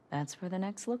 that's where the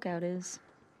next lookout is.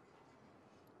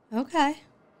 Okay.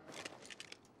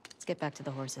 Let's get back to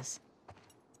the horses.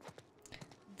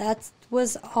 that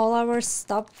was all our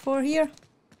stop for here.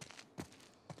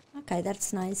 Okay,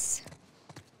 that's nice.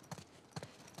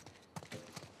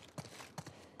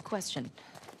 Question.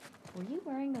 Were you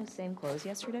wearing those same clothes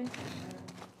yesterday?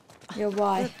 Yeah,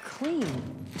 why? They're clean.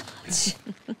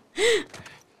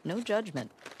 No judgment.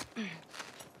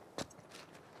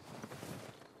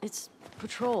 It's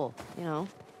patrol, you know.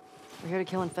 We're here to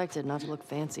kill infected, not to look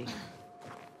fancy.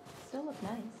 Still look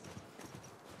nice.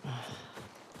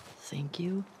 Thank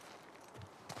you.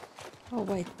 Oh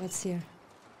wait, what's here?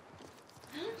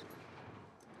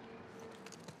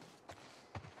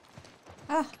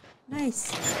 Ah,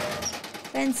 nice.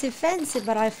 Fancy, fancy,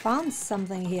 but I found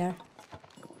something here.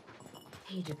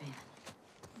 Hey, Japan.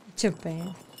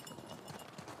 Japan.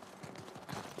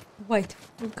 Wait,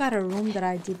 we've got a room that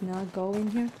I did not go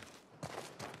in here.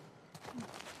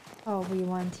 Oh, we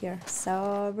went here.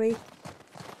 Sorry.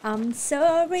 I'm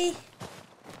sorry.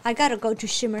 I gotta go to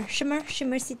Shimmer.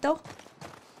 Shimmercito.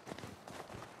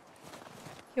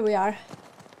 Here we are.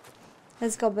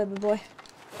 Let's go, baby boy.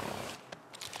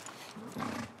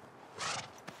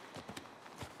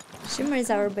 Shimmer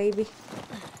is our baby.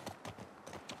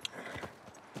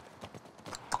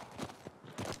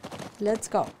 Let's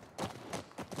go.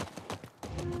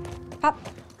 Up.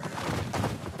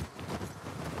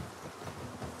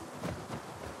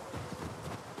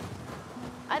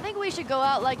 I think we should go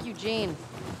out like Eugene.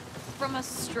 From a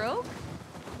stroke?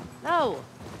 No,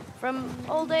 from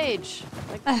old age.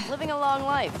 Like living a long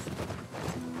life.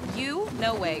 You?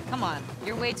 No way. Come on.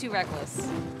 You're way too reckless.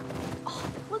 Oh,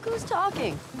 look who's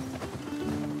talking.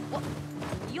 Well,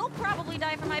 you'll probably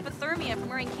die from hypothermia from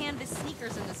wearing canvas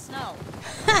sneakers in the snow.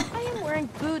 I am wearing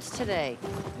boots today.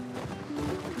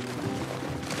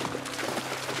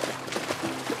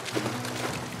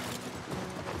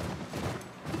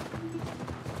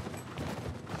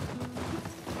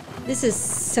 This is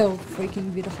so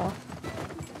freaking beautiful.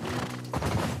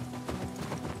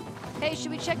 Hey,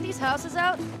 should we check these houses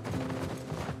out?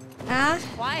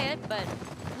 Quiet, but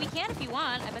we can if you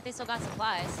want. I bet they still got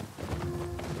supplies.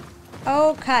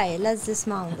 Okay, let's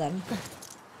dismount them.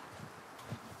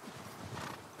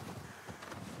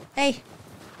 Hey.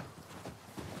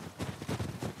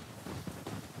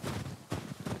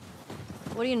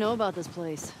 What do you know about this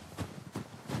place?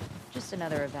 Just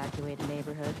another evacuated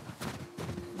neighborhood.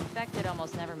 Infected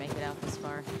almost never make it out this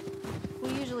far. We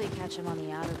usually catch them on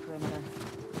the outer perimeter.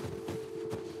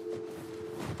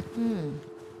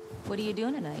 What are you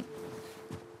doing tonight?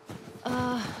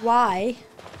 Why?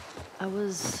 I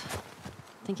was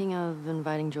thinking of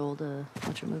inviting Joel to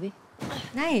watch a movie.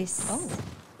 Nice. Oh.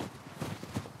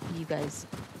 You guys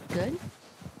good?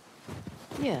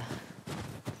 Yeah.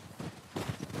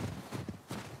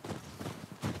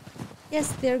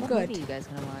 Yes, they're What good. movie are you guys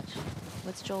gonna watch?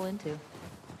 What's Joel into?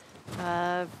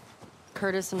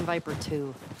 Curtis and Viper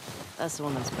 2. That's the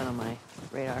one that's been on my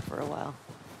radar for a while.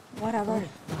 Whatever.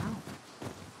 Wow.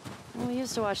 Well, we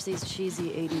used to watch these cheesy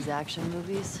 80s action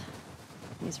movies.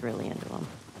 He's really into them.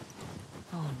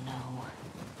 Oh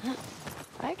no.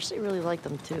 I actually really like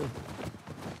them too.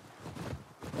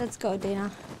 Let's go, Dina.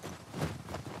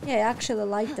 Yeah, I actually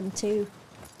like them too.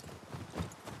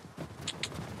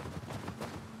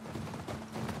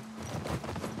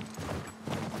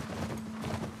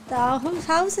 The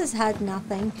houses had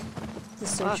nothing to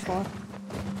search for.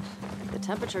 The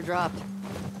temperature dropped.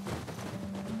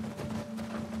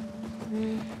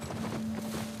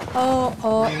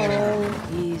 Oh.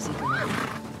 Easy going.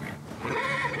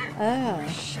 Oh.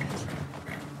 Shit.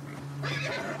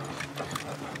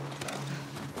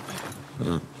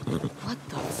 What the fuck?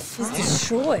 It's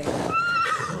destroyed.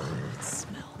 It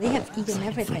smells. They have eaten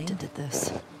everything. Did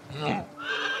this. How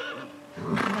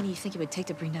many do you think it would take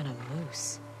to bring down a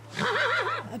moose?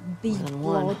 A big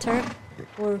bloater.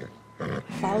 Or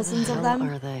thousands of them.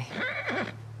 Are they?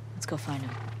 Let's go find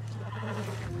them.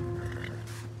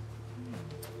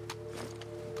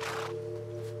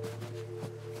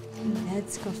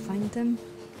 Let's go find them.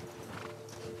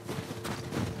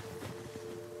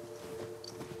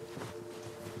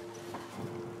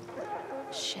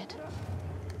 Shit.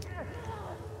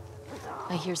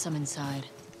 I hear some inside.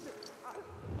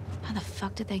 How the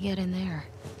fuck did they get in there?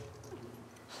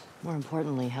 More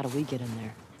importantly, how do we get in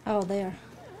there? Oh, there.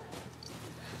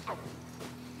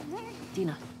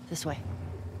 Dina, this way.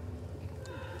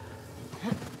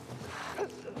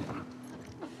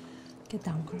 Get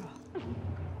down, girl.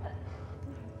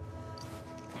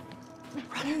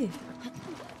 Hey.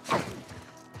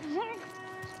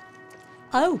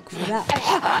 Oh, crap.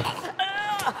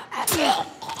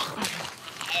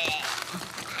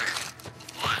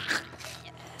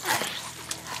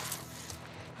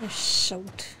 They're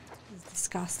soaked. It's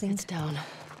disgusting. It's down.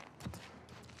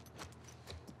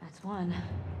 That's one.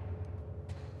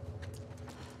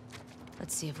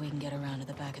 Let's see if we can get around to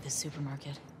the back of the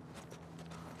supermarket.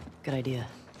 Good idea.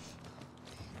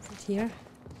 Is it here?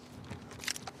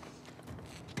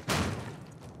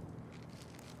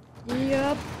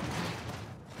 Yup.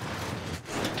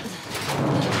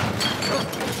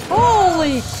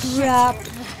 Holy crap!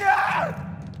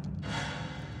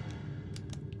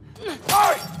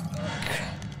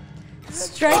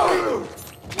 Strike!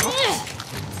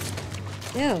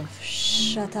 Ew,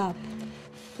 shut up.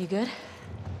 You good?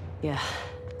 Yeah.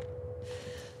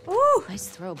 Ooh! Nice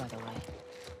throw, by the way.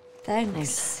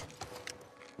 Thanks.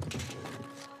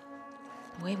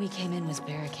 The way we came in was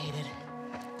barricaded.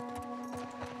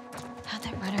 How'd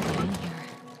that runner get in here?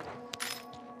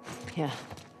 Yeah,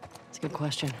 it's a good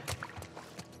question.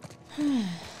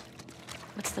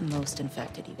 What's the most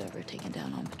infected you've ever taken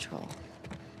down on patrol?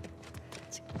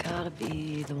 It's gotta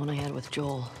be the one I had with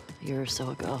Joel a year or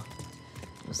so ago.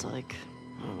 It was like,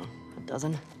 I don't know, a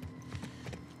dozen.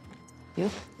 You?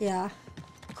 Yeah.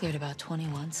 Cleared about 20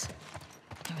 once.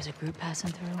 There was a group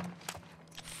passing through.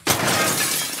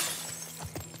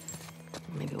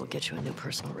 Maybe we'll get you a new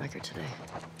personal record today.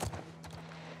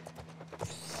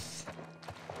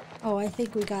 Oh, I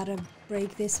think we gotta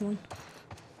break this one.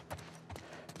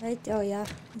 Right? Oh yeah,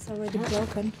 it's already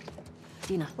broken.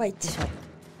 Dina, wait. This way.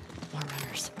 More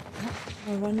runners.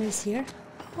 More runners here?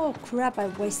 Oh crap, I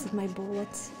wasted my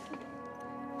bullets.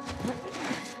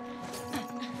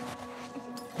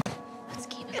 Let's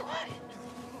keep it quiet.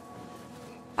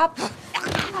 Up!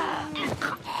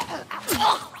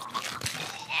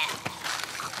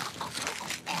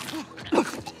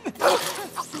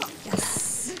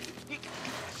 Yes.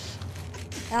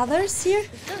 Others here?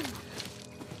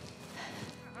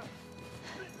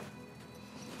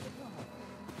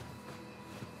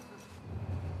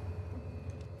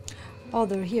 Oh,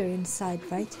 they're here inside,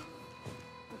 right?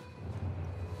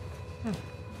 Huh.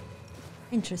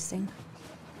 Interesting.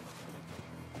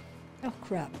 Oh,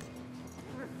 crap.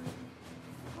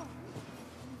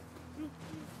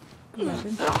 Grab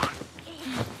him.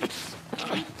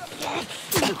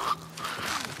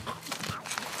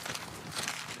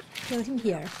 Kill him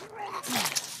here.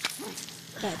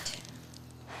 Good.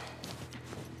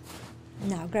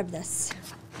 Now, grab this.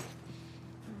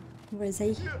 Where is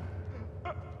he?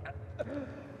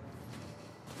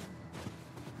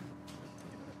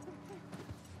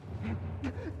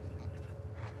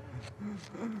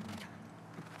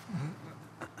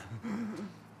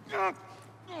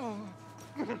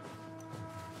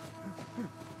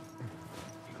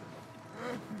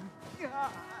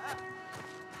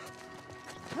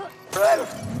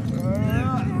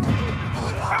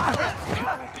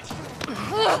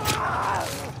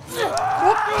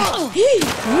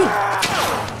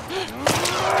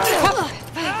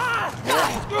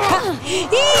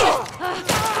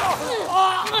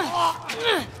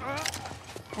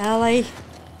 Ellie,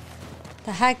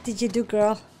 the heck did you do,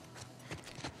 girl?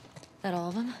 That all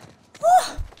of them?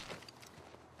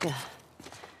 Yeah.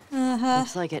 Uh-huh.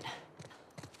 Looks like it.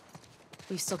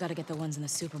 We've still got to get the ones in the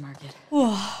supermarket.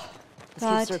 Oh,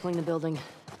 Let's keep circling the building.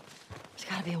 There's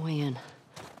gotta be a way in.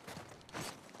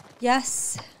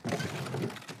 Yes.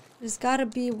 There's gotta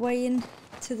be a way in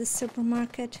to the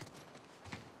supermarket.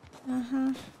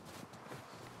 Uh-huh.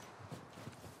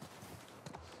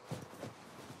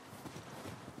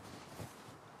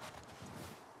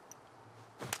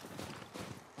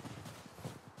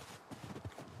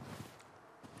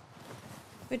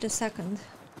 Wait a second.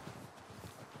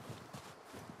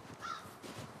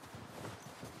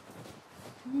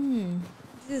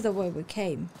 This is the way we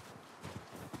came.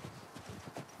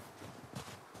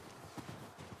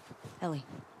 Ellie,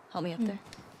 help me up there.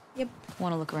 Yep.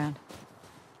 Want to look around?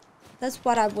 That's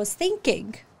what I was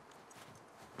thinking.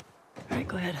 All right,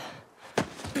 go ahead.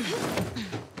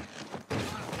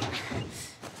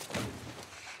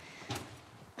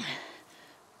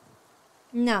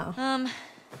 No.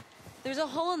 There's a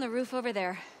hole in the roof over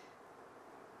there.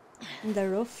 In the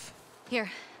roof?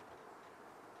 Here.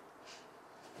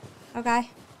 Okay.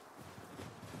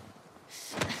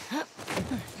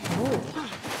 Oh,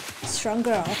 strong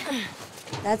girl.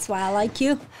 That's why I like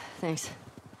you. Thanks.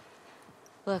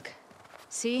 Look.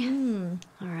 See?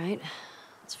 All right.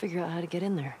 Let's figure out how to get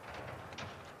in there.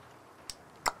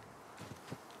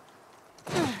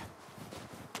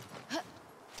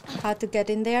 How to get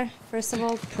in there? First of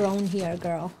all, prone here,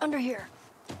 girl. Under here.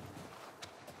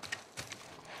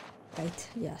 Right,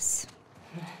 yes.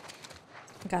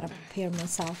 I gotta prepare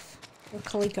myself for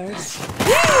clickers.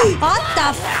 What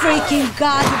the freaking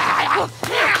god?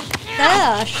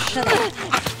 Shut up.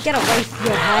 Get away from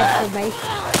your head from me.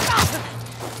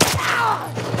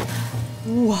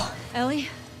 Whoa. Ellie,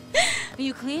 are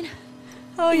you clean?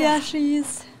 Oh yeah, she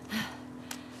is.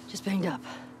 Just banged up.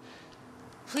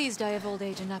 Please die of old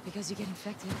age and not because you get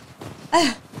infected.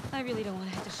 I really don't want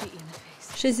to have to shoot you in the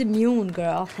face. She's immune,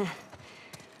 girl.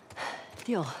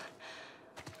 Deal.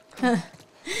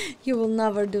 You will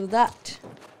never do that.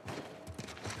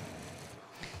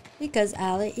 Because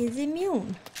Ellie is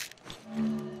immune.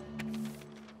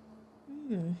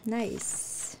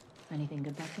 Nice. Anything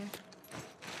good back there?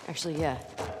 Actually, yeah.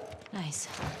 Nice.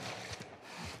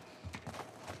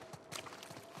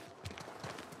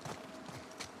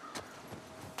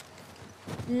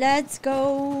 Let's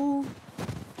go.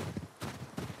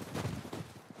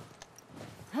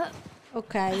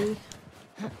 Okay.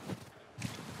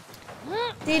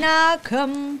 Dina,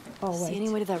 come. Oh, wait. See any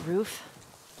way to that roof?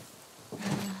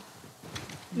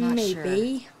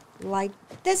 Maybe. Sure. Like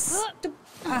this.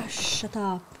 Ah, shut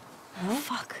up. No?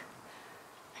 Fuck.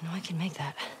 I know I can make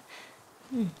that.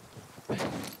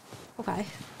 Okay.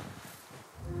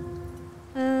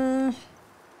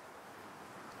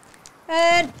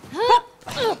 And hop.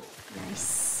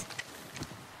 Nice.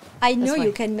 I know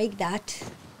you can make that.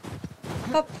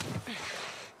 Hop.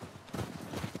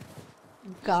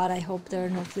 God, I hope there are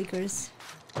no flickers.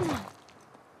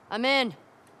 I'm in.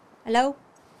 Hello?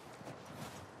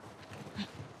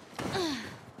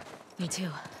 Me too.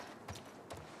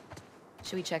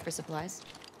 Should we check for supplies?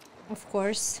 Of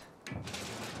course.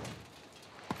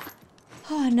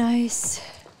 Oh, nice.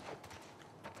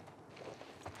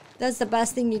 That's the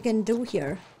best thing you can do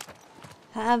here.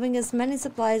 Having as many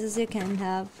supplies as you can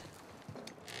have.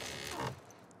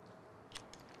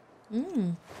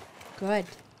 Good.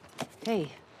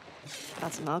 Hey,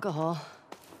 got some alcohol.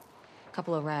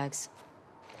 Couple of rags.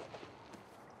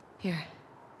 Here,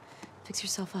 fix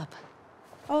yourself up.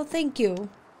 Oh, thank you.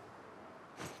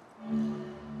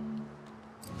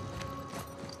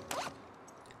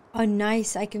 Oh,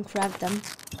 nice. I can craft them.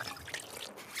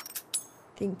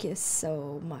 Thank you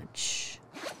so much.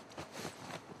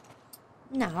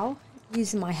 Now,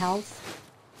 use my health.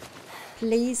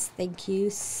 Please, thank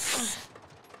you.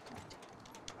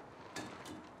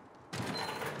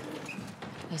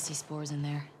 I see spores in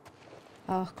there.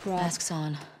 Oh, crap. Masks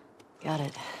on. Got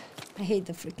it. I hate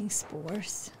the freaking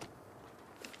spores.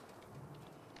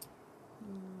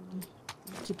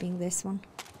 Keeping this one.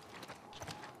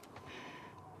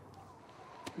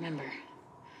 Remember,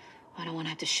 I don't want to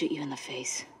have to shoot you in the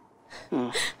face.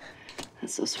 Oh,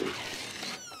 that's so sweet.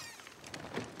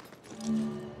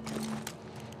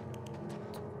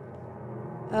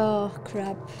 Oh,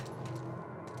 crap.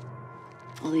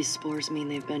 All these spores mean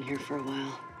they've been here for a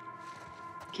while.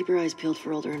 Keep your eyes peeled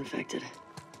for older infected.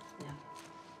 Yeah.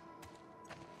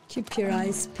 Keep your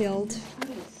eyes peeled.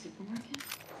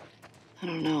 I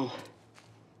don't know.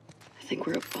 I think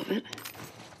we're above it.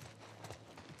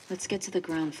 Let's get to the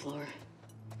ground floor.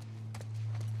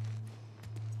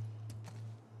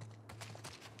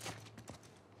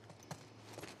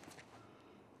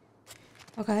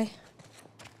 Okay.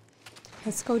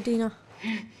 Let's go, Dina.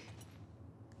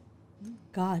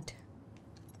 God.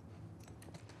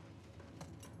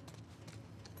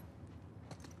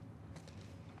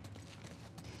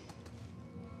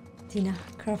 Dina,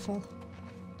 careful.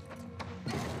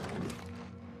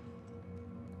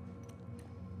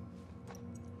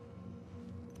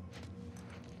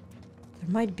 There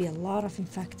might be a lot of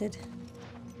infected.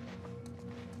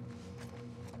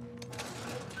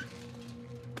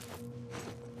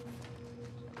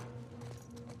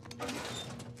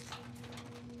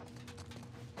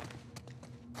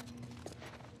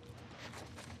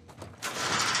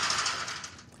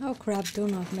 Oh crap, do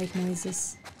not make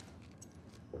noises.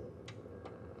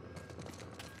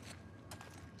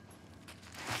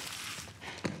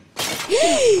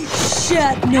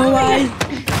 Shit, no way.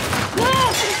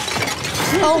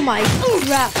 Oh my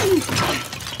crap.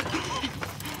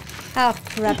 Oh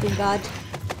crapping god.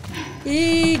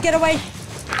 Get away.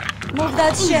 Move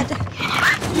that shit.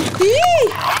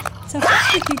 It's a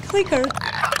freaking clicker.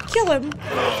 Kill him.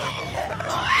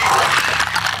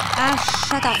 Ah,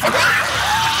 shut up.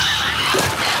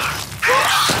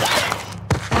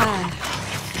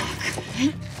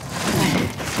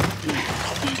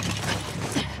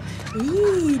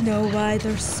 No way,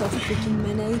 there's so freaking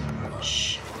many.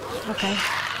 Shh. Okay.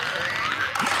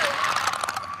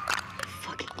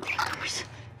 Fucking clickers.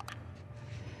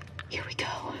 Here we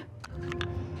go.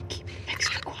 Keep it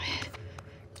extra quiet.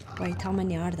 Wait, how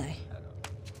many are they?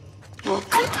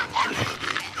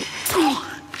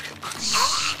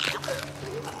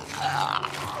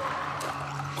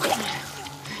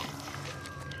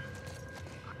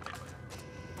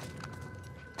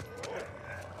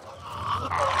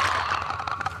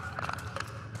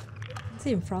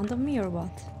 he in front of me or what?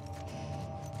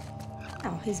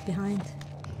 Oh, he's behind.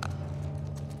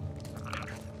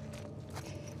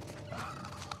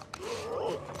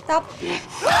 Stop.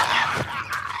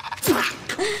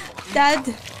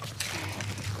 Dead.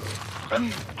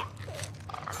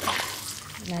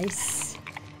 Nice.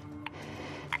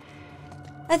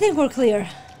 I think we're clear.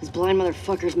 These blind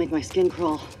motherfuckers make my skin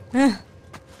crawl. Mine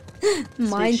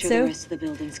make sure too. the rest of the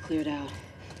building's cleared out.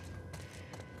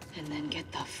 And then get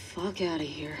the fuck out of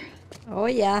here. Oh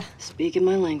yeah. Speaking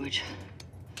my language.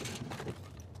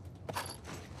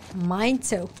 Mine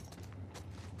too.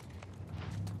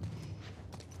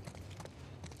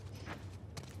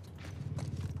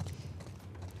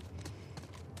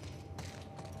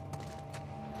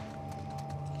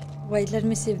 Wait, let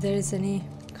me see if there is any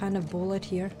kind of bullet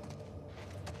here.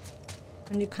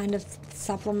 Any kind of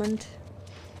supplement.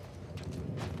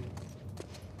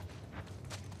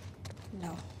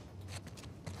 No.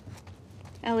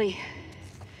 Ellie,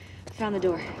 found the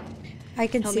door. I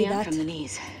can Help see me out that. from the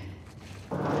knees.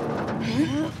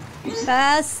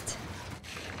 Fast.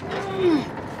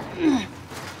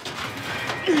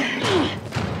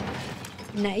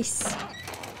 Nice.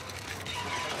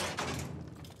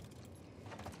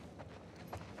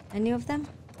 Any of them?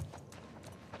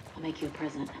 I'll make you a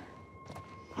present.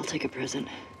 I'll take a present.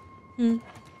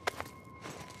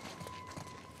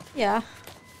 Yeah.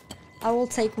 I will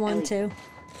take one Ellie. too.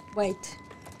 Wait.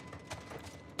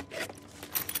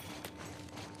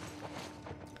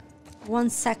 One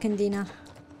second, Dina.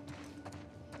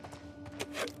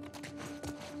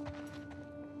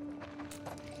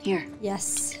 Here.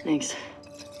 Yes. Thanks.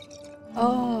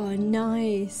 Oh,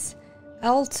 nice.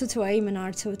 L2 to aim and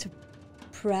R2 to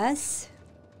press.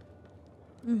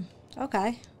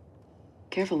 Okay.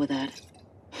 Careful with that.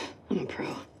 I'm a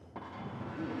pro.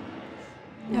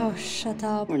 Oh, shut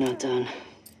up. We're not done.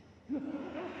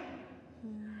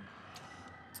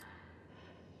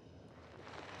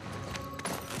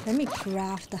 Let me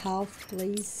craft the health,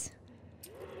 please.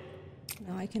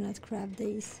 No, I cannot craft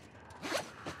these.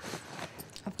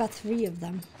 I've got 3 of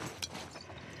them.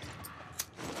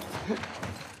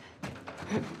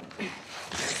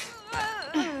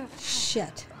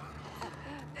 Shit.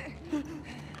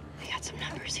 I got some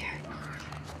numbers here.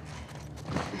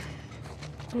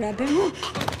 Grab him.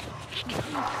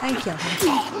 Thank you.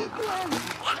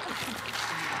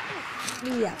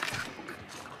 Yeah.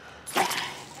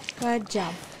 Good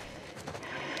job.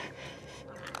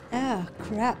 Oh,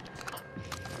 crap.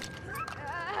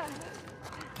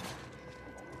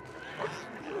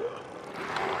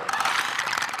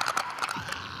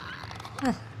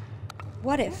 Huh.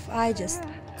 What if I just...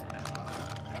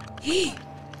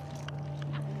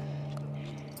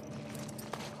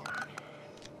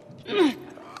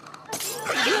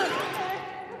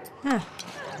 Huh.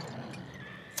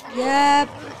 Yep.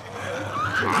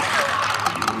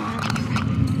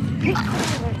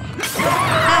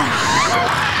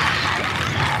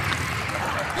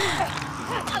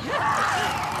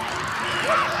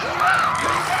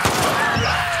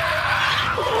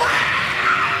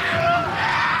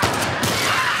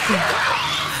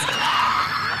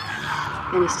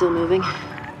 And he's still moving?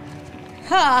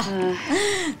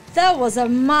 Ha! That was a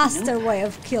master way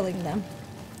of killing them.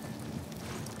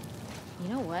 You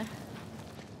know what?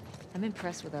 I'm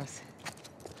impressed with us.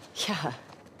 Yeah.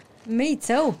 Me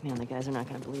too. Man, the guys are not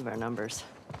gonna believe our numbers.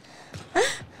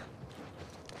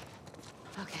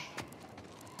 Okay.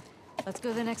 Let's go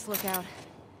to the next lookout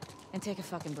and take a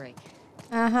fucking break.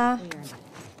 Uh-huh. We earned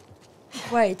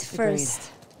it. Wait, first.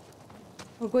 Agreed.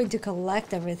 We're going to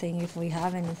collect everything if we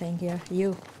have anything here.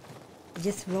 You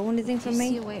just throw anything for me?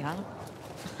 See a way out?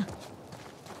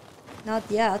 Not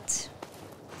yet.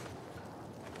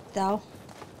 Though.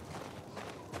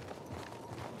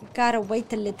 We gotta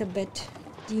wait a little bit,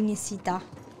 Dinisita.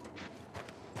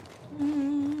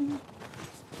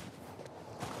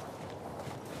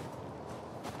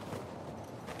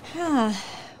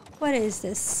 What is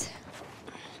this?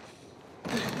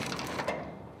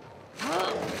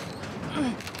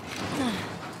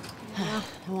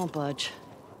 I won't budge.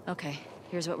 Okay,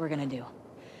 here's what we're gonna do.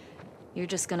 You're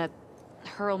just gonna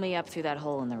hurl me up through that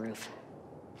hole in the roof.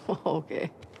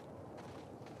 Okay.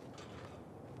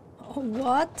 Oh,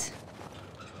 what?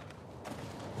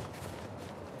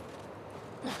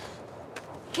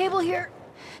 Cable here.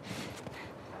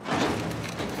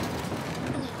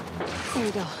 There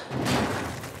we go.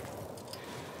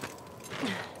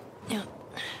 Yeah.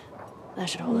 That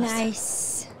should hold us.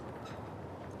 Nice.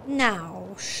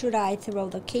 Now, should I throw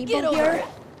the cable Get over here? it.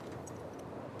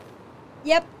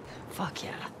 Yep. Fuck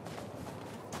yeah.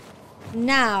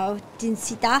 Now,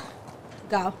 Dinsita,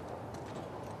 go.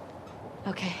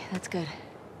 Okay, that's good.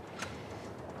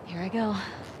 Here I go.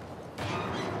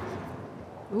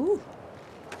 Ooh.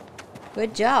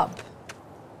 Good job.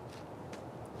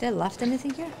 Did I left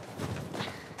anything here?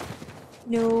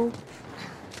 No.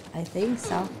 I think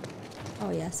so.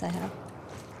 Oh, yes, I have.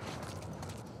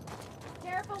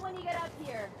 Careful when you get up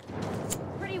here.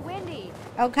 Pretty windy.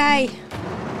 Okay.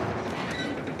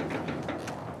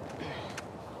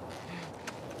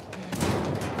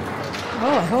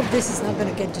 Oh, I hope this is not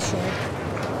gonna get destroyed.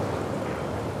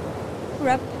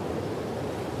 Rep.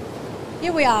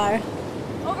 Here we are.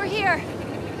 Over here.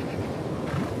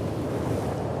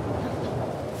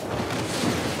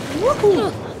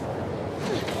 Woohoo!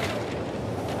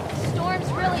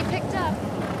 Storm's really picked up.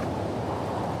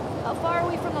 How far are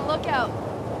we from the lookout?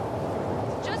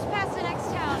 It's just past the next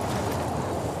town.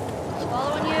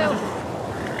 Following you.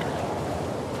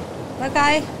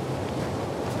 Okay.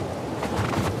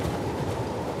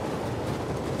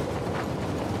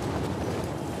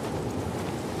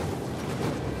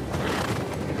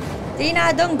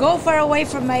 Dina, don't go far away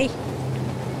from me.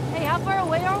 Hey, how far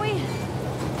away are we?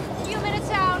 A few minutes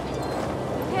out.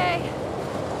 Okay.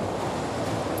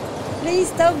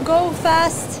 Please don't go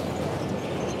fast.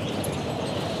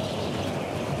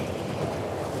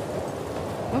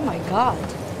 Oh my god.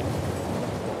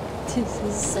 This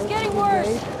is so It's getting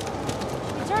worse.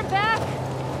 Turn back.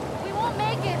 We won't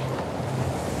make it.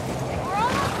 We're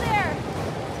almost there.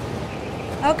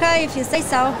 Okay, if you say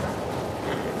so.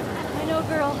 I know,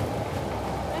 girl.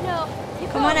 I know.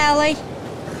 Keep Come going. on, Ellie.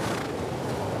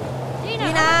 Dina,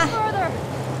 Dina. a little further.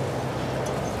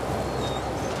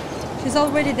 She's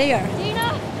already there.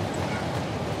 Dina.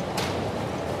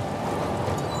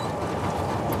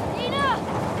 Dina.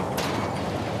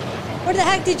 Where the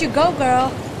heck did you go,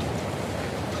 girl?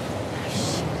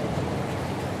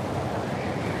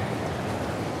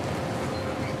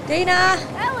 Dina.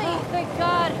 Ellie. Oh, thank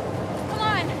God. Come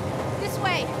on. This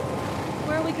way.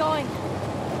 Where are we going?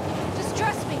 Just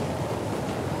trust me.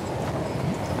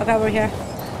 Okay, we're here.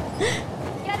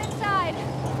 Get inside.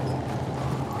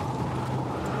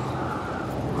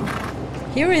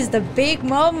 Here is the big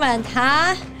moment,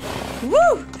 huh?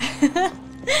 Woo!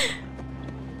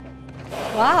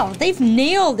 Wow, they've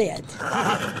nailed it.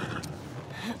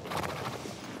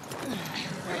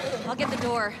 I'll get the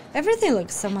door. Everything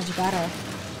looks so much better.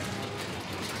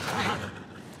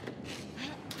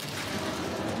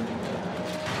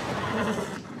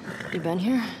 You been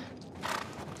here?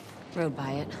 Rode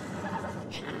by it.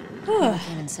 Never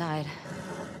came inside.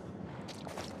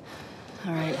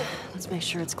 All right, let's make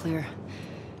sure it's clear.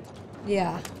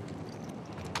 Yeah.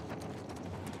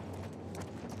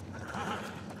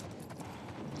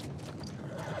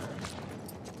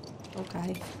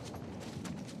 Okay.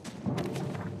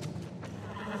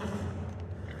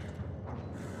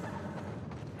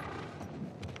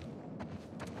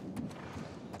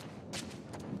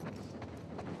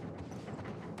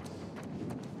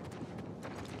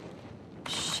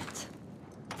 Shit.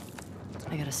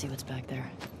 I gotta see what's back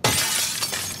there.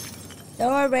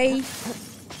 Don't worry.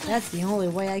 That's the only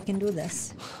way I can do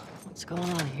this. What's going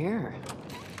on here?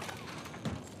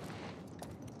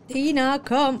 Dina,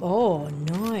 come. Oh,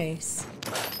 nice.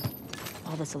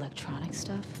 All this electronic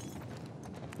stuff?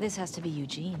 This has to be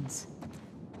Eugene's.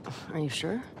 Are you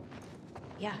sure?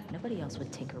 Yeah, nobody else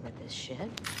would tinker with this shit.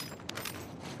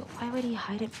 But why would he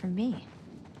hide it from me?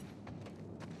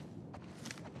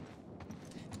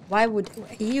 Why would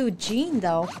Eugene,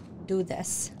 though, do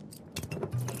this?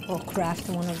 Or craft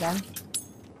one of them?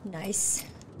 Nice.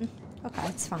 Okay,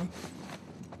 it's fine.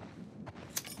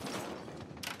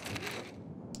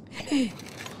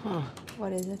 Huh.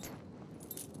 What is it?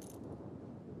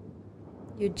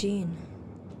 Eugene.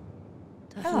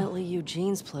 Definitely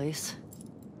Eugene's place.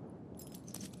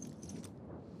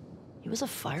 He was a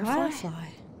firefly?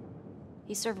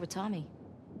 He served with Tommy.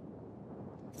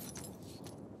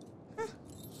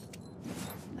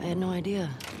 I had no idea.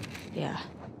 Yeah.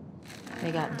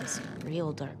 They got into some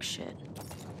real dark shit.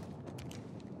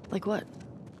 Like what?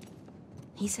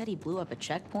 He said he blew up a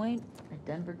checkpoint at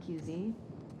Denver QZ,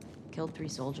 killed 3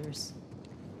 soldiers,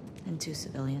 and 2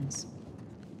 civilians.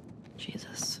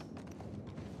 Jesus.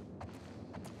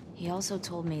 He also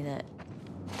told me that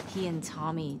he and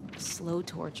Tommy slow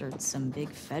tortured some big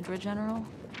Fedra general.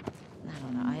 I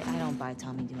don't know. I don't buy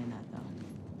Tommy doing that,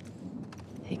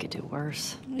 though. He could do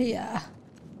worse. Yeah.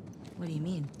 What do you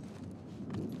mean?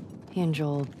 He and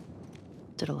Joel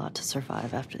did a lot to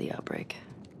survive after the outbreak.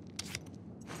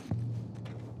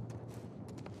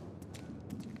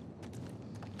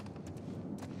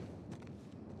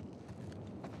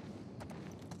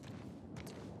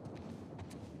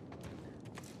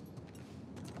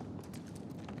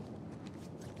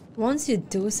 Once you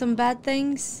do some bad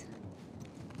things.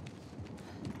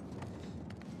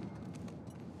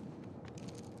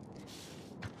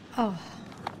 Oh.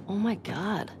 Oh my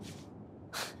god.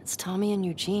 It's Tommy and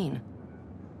Eugene.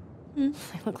 Hmm.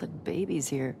 They look like babies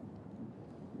here.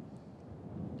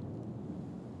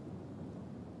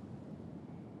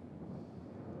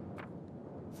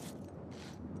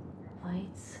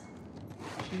 Lights.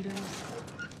 Computers.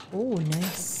 Oh,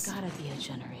 nice. There's gotta be a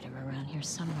generator around here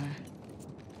somewhere.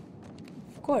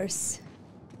 Of course.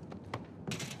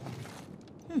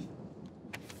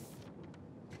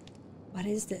 What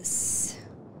is this?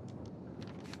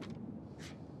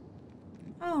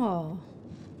 Oh.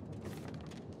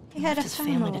 He had a his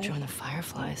family to join the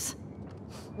Fireflies.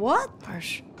 What?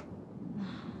 Harsh.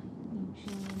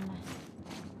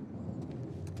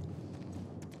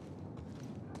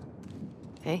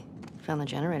 Hey, found the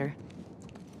generator.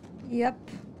 Yep.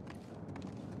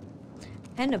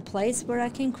 And a place where I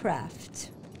can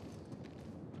craft.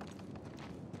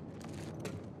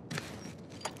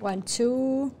 1,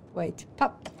 2. Wait.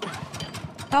 Pop.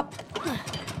 Pop.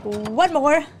 One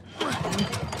more. Done.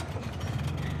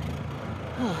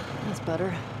 Oh, that's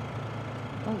better.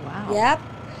 Oh, wow. Yep.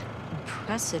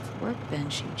 Impressive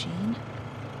workbench, Eugene.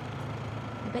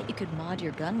 I bet you could mod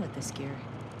your gun with this gear.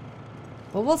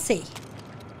 Well, we'll see.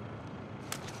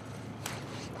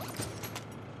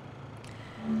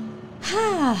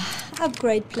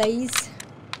 Upgrade, please.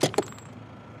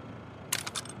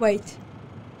 Wait.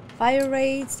 Fire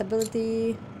rate,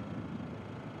 stability,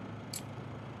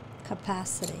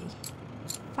 capacity,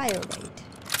 fire rate.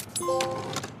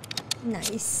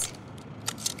 Nice.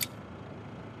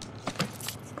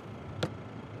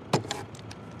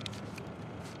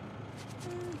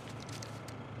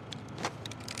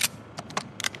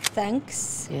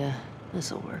 Thanks. Yeah,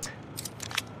 this'll work.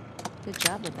 Good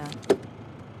job with that.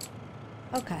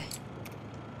 Okay.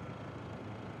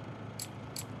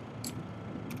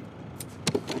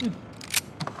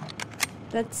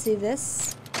 Let's see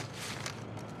this.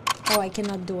 Oh, I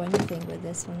cannot do anything with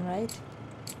this one, right?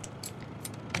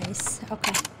 Nice.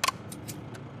 Okay.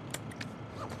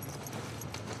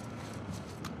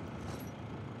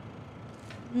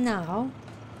 Now.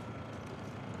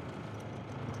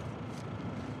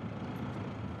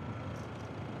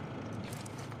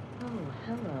 Oh,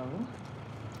 hello.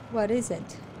 What is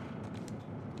it?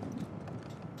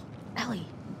 Ellie,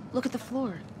 look at the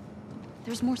floor.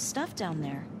 There's more stuff down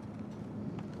there.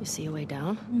 You see a way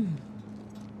down?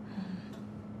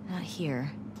 Not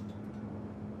here.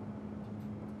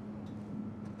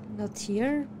 Not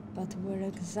here, but where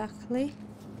exactly?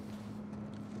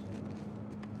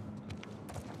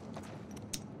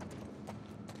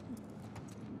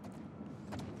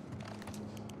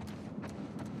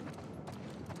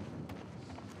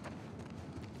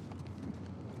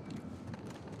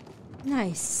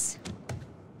 Nice.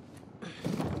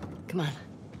 Come on.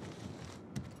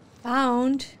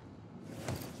 Found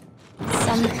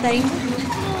something.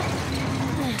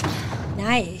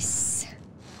 Nice.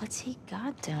 What's he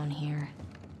got down here?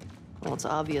 Well, it's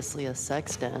obviously a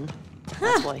sex den.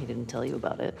 That's why he didn't tell you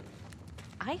about it.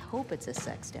 I hope it's a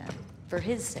sex den. For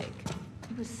his sake.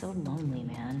 He was so lonely,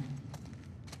 man.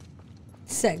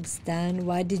 Sex den.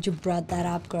 Why did you brought that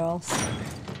up, girls?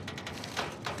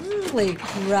 Holy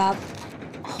crap.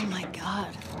 Oh my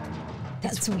god.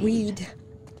 That's weed.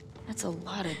 That's a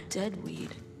lot of dead weed.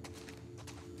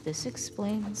 This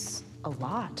explains a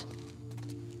lot.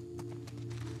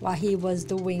 What he was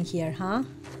doing here, huh?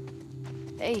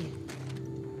 Hey,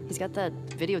 he's got that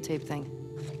videotape thing.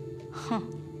 Huh.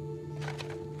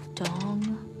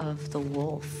 Dong of the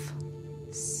Wolf.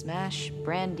 Smash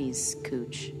Brandy's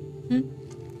cooch.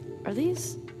 Are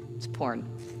these? It's porn.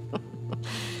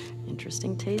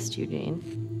 Interesting taste,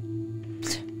 Eugene.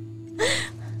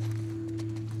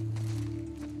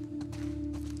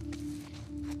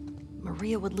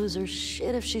 Maria would lose her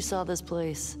shit if she saw this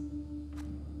place.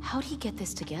 How'd he get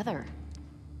this together?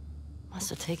 Must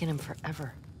have taken him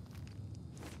forever.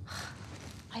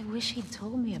 I wish he'd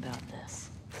told me about this.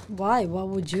 Why? What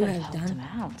would you Could've have helped done?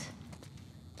 him out.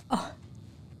 Oh.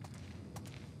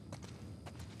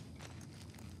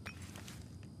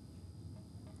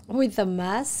 With the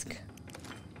mask?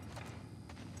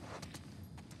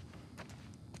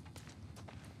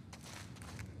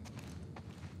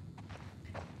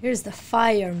 Here's the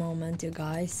fire moment, you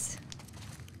guys.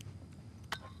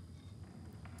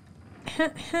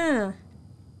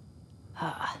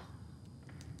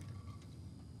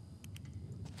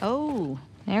 Oh,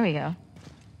 there we go.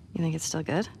 You think it's still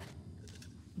good?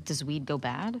 Does weed go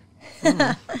bad?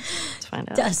 Let's find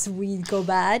out. Does weed go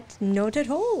bad? Not at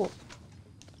all.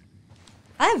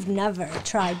 I've never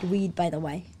tried weed, by the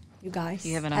way. You guys.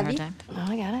 You having a hard time? No,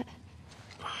 I got it.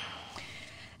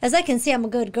 As I can see, I'm a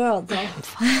good girl, though.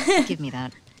 Give me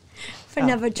that. For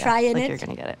never trying like it. You're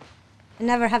gonna get it. And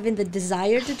never having the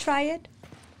desire to try it.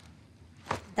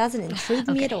 Doesn't intrigue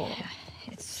me at all.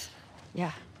 It's...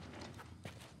 Yeah.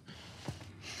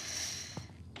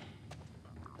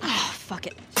 Oh, fuck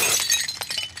it.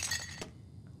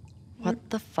 What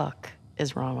the fuck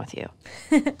is wrong with you?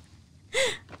 I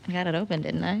got it open,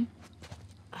 didn't I?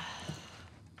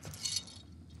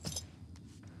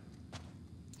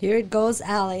 Here it goes,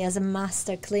 Ellie, as a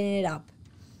master cleaning it up.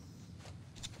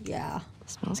 Yeah.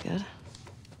 Smells good.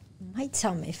 My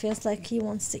tummy feels like he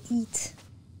wants to eat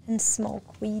and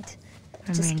smoke weed.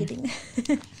 Just kidding.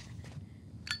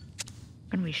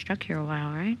 When we stuck here a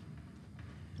while, right?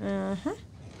 Uh-huh.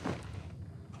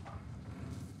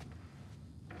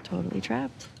 Totally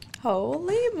trapped.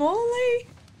 Holy moly.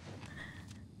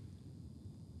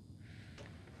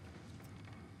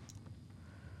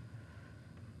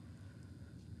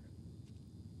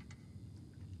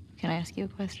 Can I ask you a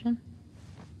question?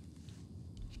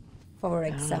 For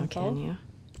example. Can you?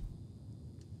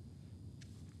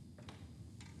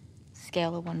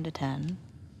 Scale of 1 to 10.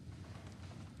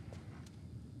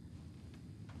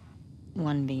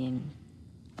 1 being,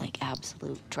 like,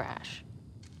 absolute trash.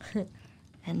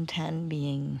 And 10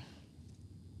 being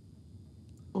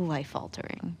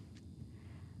life-altering.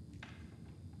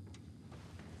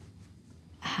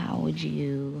 How would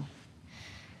you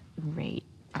rate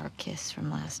our kiss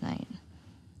from last night?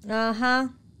 Uh-huh.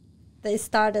 They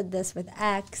started this with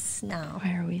X now.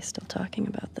 Why are we still talking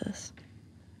about this?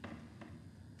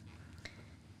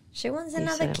 She wants You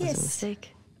another said it was a kiss.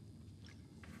 mistake.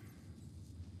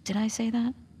 Did I say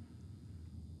that?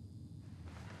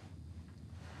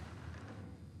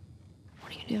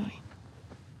 What are you doing?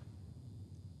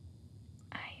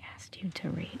 I asked you to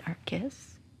rate our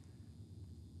kiss.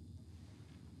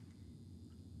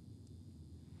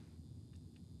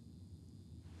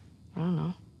 I don't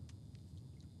know.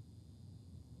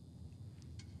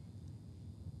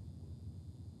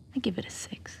 I give it a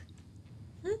 6.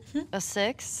 A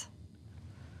 6?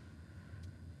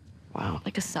 Wow.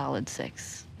 Like a solid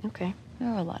 6. Okay. There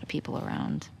are a lot of people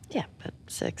around. Yeah, but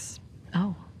 6.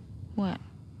 Oh, what?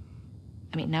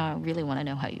 I mean, now I really want to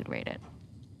know how you'd rate it.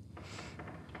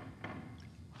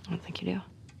 I don't think you do.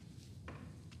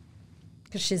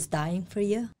 Because she's dying for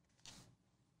you.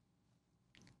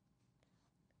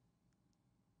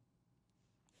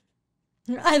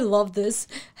 I love this.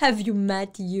 Have you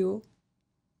met you?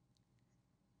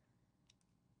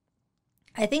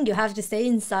 I think you have to stay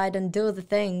inside and do the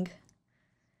thing.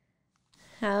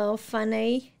 How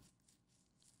funny.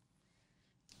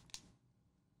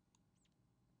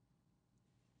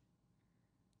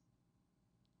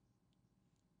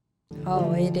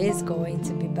 Oh, it is going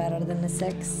to be better than a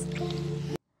 6.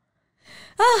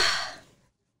 Ah.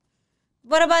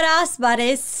 What about us,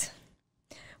 buddies?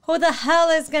 Who the hell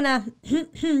is gonna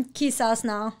kiss us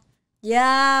now?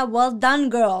 Yeah, well done,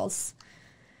 girls.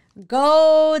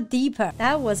 Go deeper.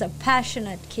 That was a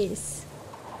passionate kiss.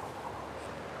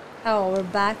 Oh, we're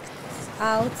back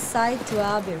outside to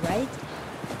Abby, right?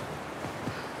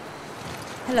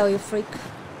 Hello, you freak.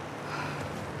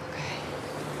 Okay.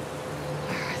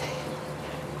 Where are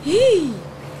they? Eee,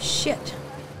 shit.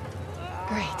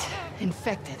 Great.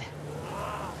 Infected.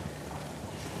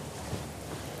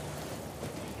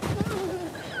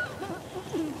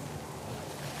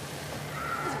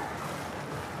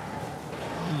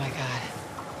 Oh my god.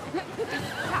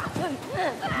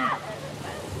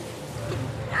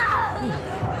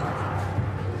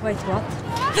 Wait, what?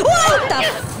 What the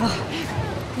fuck?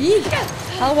 Eee,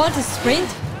 I want to sprint.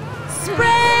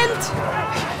 Sprint!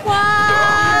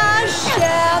 Wow,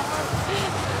 shit!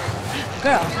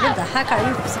 Girl, where the heck are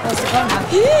you supposed to go now?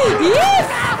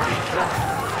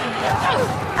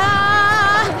 Ah!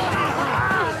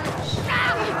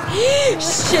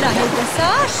 Shit, I hate this.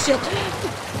 Ah, shit.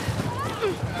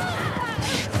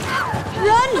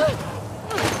 Run!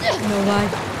 No, why?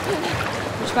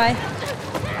 Which way?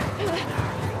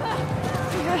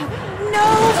 No,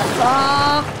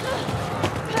 fuck.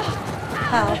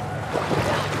 How?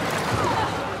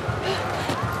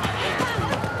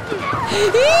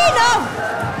 No!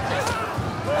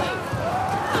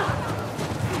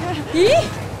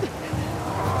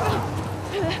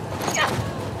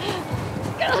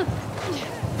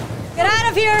 Get out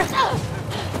of here!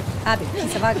 Abby,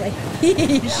 piece of ugly.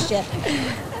 Shit.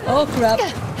 Oh, crap.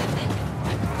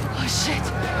 Oh shit.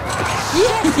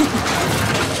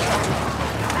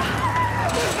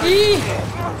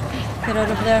 Get out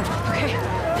of there. Okay,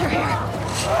 they're here.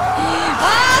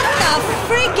 Oh, the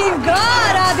freaking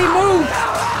god, Abby, move!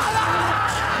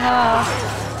 Get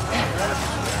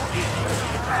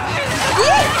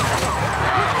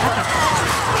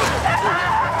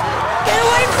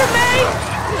away from me!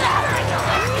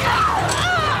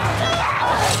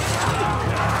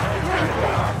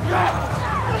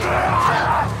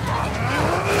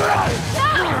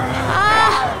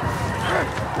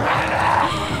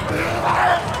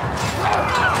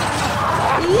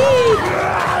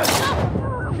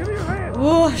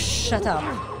 Oh, shut up.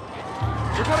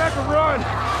 We're gonna have to run.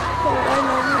 Oh, I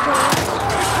know you don't.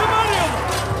 Too many of them.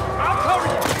 I'll cover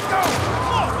you. Go.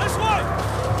 Come on, this way.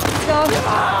 Go.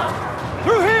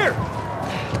 Through here.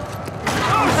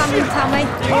 I'm coming, Tommy.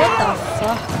 What the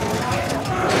fuck?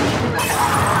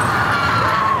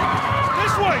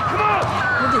 This way. Come on.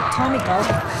 Where did Tommy go?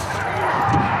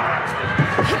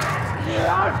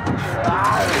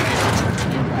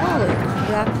 Holy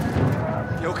crap.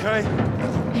 You okay?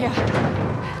 Yeah.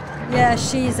 Yeah,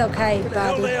 she's okay,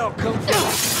 buddy. They all come from.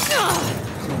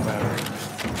 Doesn't matter.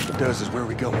 What it does is where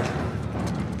we going.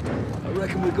 I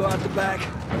reckon we go out the back.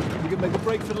 We can make a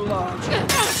break for the lodge. I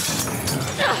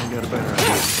got a better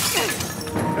idea.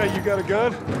 Hey, you got a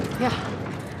gun? Yeah.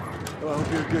 Well, I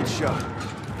hope you're a good shot.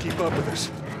 Keep up with us.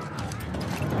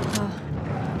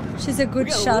 She's a good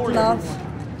shot, love.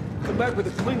 Come back with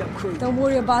a cleanup crew. Don't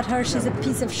worry about her, she's a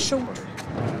piece of shit.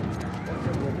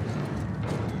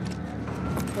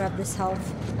 Grab this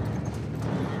health.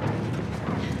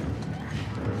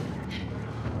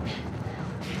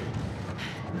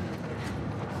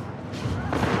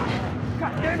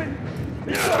 God damn it!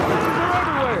 These suckers are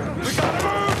everywhere! We gotta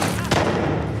move!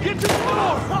 Get to the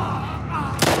door!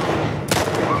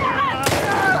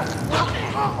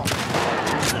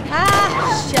 Ah,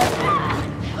 shit.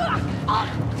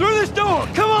 Through this door!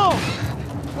 Come on!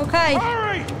 Okay.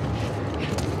 Hurry!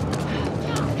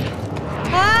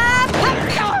 Ah,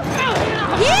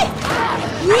 yeah!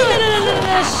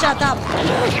 No, shut up. I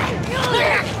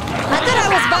thought I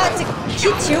was about to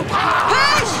hit you.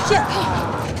 Ah, shit!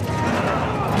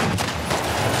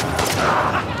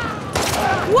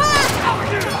 What?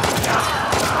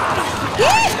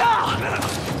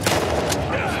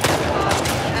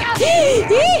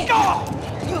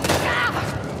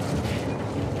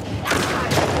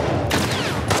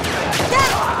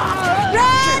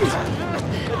 Run!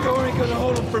 The door ain't gonna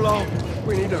hold them for long.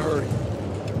 We need to hurry.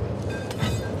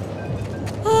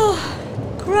 Oh,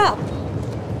 crap.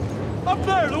 Up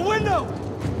there, the window!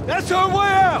 That's our way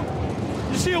out!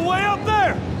 You see a way up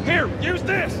there? Here, use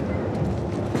this!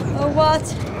 Oh,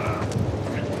 what?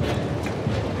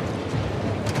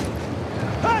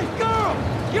 Hey, girl!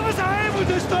 Give us a hand with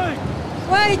this thing!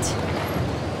 Wait!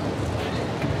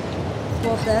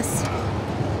 Swap this.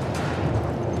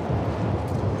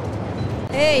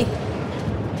 Hey!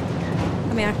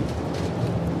 Come here.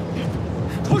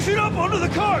 Push it up onto the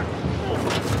cart!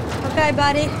 Okay,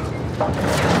 buddy.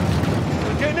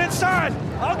 We're getting inside!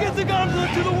 I'll get the gun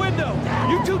to the window!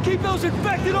 You two keep those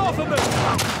infected off of me!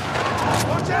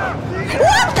 Watch out!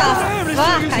 What the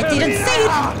fuck? I didn't see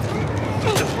it!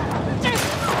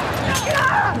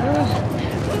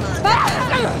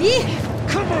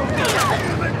 Come on!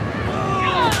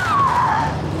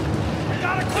 I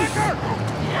got a clicker!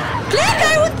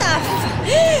 Clicker, what the f...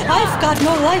 I've got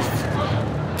no life.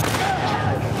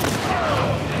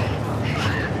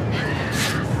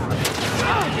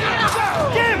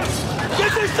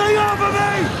 Get this thing off of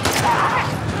me!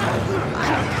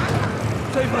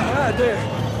 Take my hide there.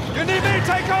 You need me to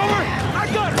take over? I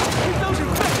got her! Keep those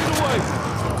infected away!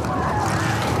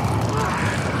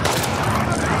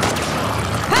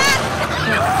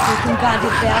 Freaking got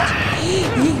it there.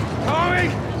 Tommy!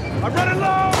 I'm running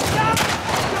low!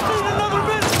 Just need another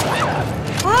minute!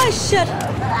 Oh, shit!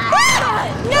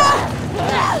 No!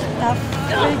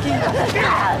 Freaking...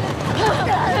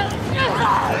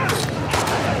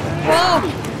 Whoa!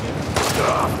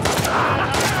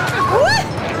 What?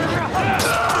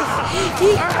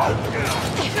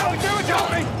 Do it,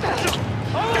 Tommy!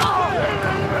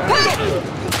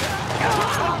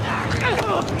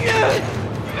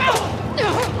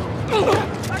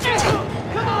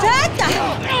 Tata!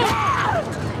 Hey!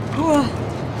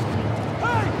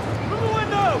 From the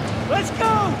window! Let's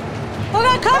go!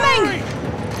 Okay, coming!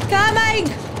 Coming!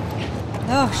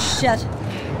 Oh, shit.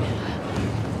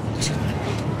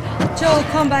 Joel,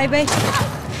 come, baby.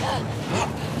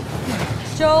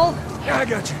 Joel. I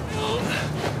got you.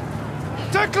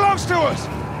 They're close to us!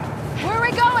 Where are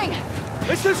we going?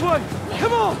 It's this way!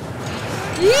 Come on!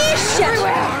 Yee, shit!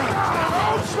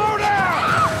 Oh, slow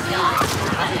down!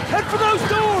 Head for those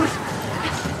doors!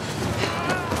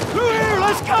 Through here,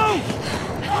 let's go!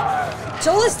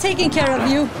 Joel is taking care of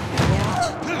you.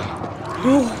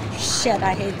 Oh, Shit,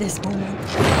 I hate this moment.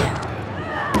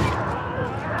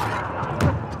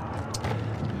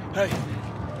 Hey,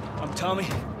 I'm Tommy.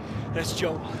 That's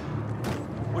Joel.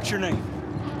 What's your name?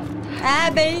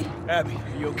 Abby. Abby,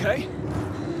 are you okay?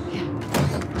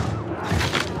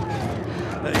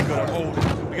 That ain't gonna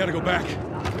hold. We gotta go back.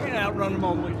 We ain't outrun them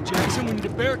all the way to Jackson. We need to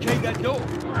barricade that door.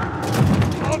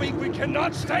 Tommy, we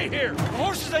cannot stay here. The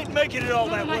horses ain't making it all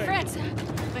that way.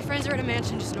 My friends are at a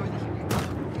mansion just north of here.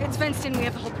 It's fenced in. We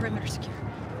have the whole perimeter secure.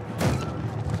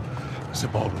 It's a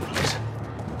Baldwin place.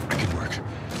 I can work.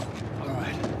 All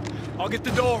right. I'll get the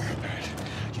door. All right.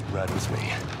 You ride with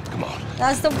me. Come on.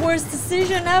 That's the worst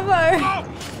decision ever. Oh!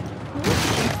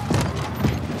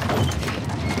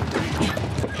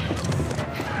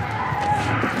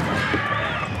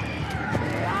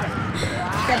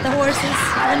 Get the horses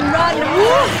and run.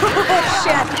 Woo!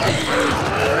 Shit.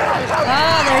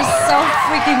 Oh, they're so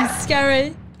freaking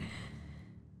scary.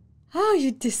 Oh,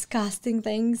 you disgusting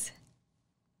things.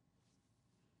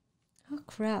 Oh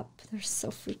crap, they're so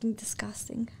freaking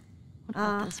disgusting. What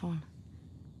about this one?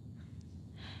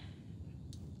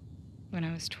 When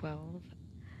I was 12,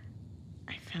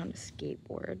 I found a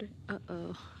skateboard.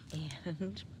 Uh-oh.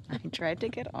 And I tried to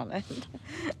get on it.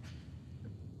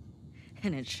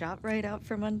 And it shot right out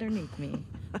from underneath me.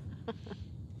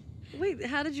 Wait,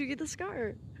 how did you get the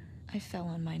scar? I fell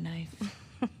on my knife.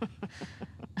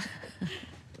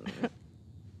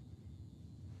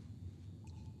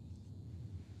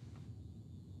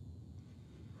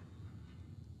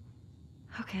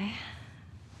 Okay.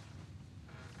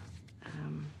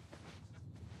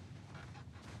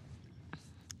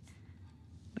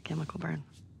 The chemical burn.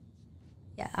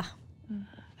 Yeah. I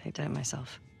did it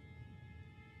myself.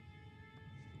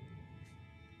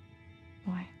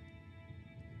 Why?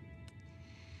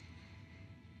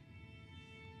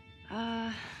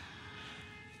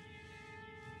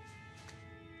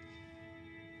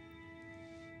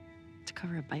 To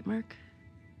cover a bite mark.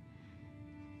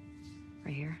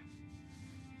 Right here.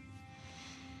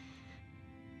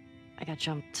 I got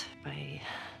jumped by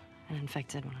an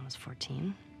infected when I was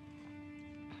 14.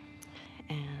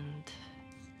 And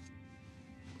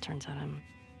turns out I'm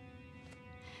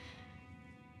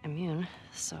immune,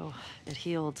 so it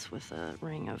healed with a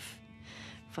ring of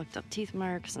fucked up teeth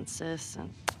marks and cysts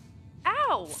and...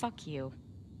 Ow! Fuck you.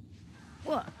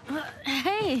 What?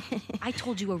 Hey! I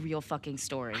told you a real fucking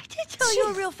story. I did tell you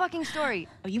a real fucking story.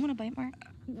 Oh, you want a bite mark?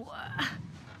 What?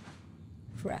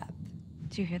 Crap.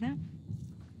 Did you hear that?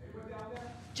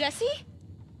 Jesse?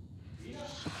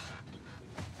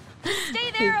 Stay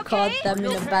He there, okay? caught them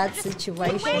in a bad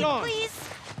situation. Wait, please.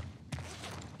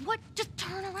 What? Just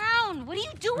turn around. What are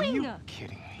you doing? Are you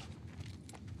kidding me?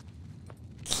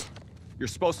 You're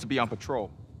supposed to be on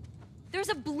patrol. There's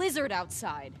a blizzard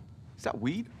outside. Is that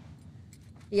weed?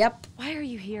 Yep. Why are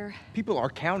you here? People are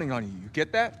counting on you. You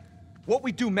get that? What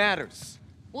we do matters.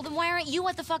 Well, then why aren't you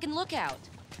at the fucking lookout?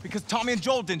 Because Tommy and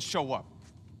Joel didn't show up.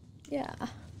 Yeah.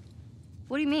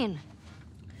 What do you mean?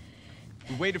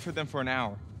 We waited for them for an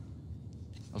hour.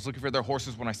 I was looking for their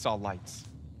horses when I saw lights.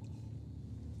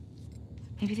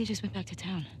 Maybe they just went back to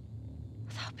town.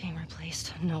 Without being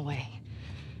replaced? No way.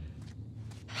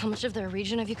 How much of their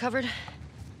region have you covered?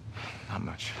 Not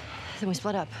much. Then we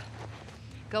split up.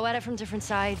 Go at it from different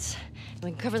sides, and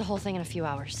we can cover the whole thing in a few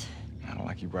hours. I don't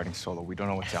like you riding solo. We don't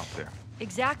know what's out there.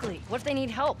 Exactly. What if they need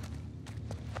help?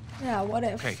 Yeah, what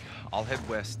if? Okay, I'll head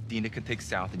west. Dina can take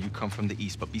south, and you come from the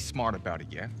east, but be smart about it,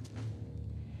 yeah?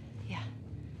 Yeah.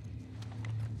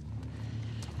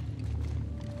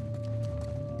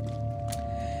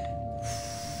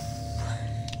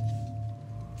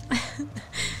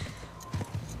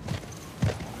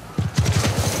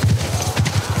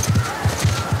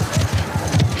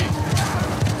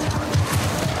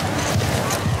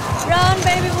 Run,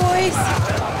 baby boys!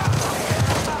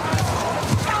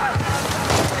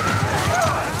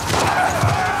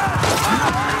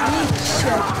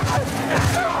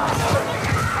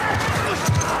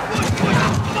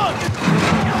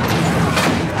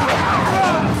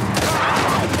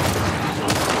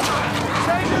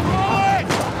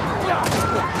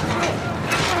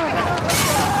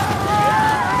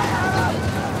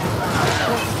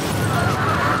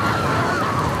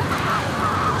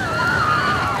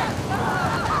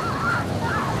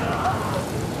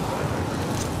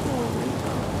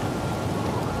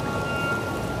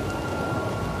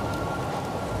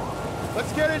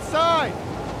 Let's get inside!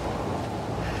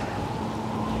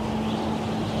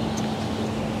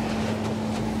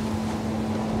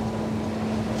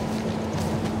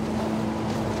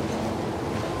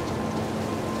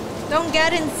 Don't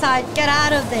get inside. Get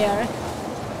out of there.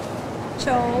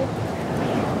 Joel.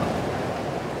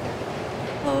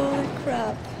 Holy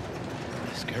crap.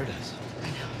 They scared us. I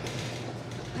know.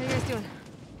 How you guys doing?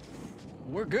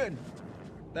 We're good.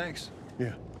 Thanks.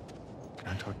 Yeah. Can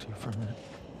I talk to you for a minute?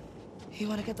 You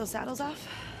want to get those saddles off?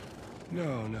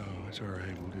 No, it's all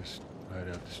right. We'll just ride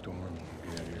out the storm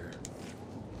and get out of here.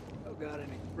 Oh, got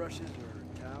any brushes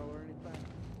or towel or anything?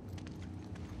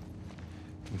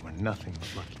 We were nothing but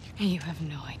lucky. You have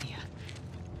no idea.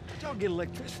 Y'all get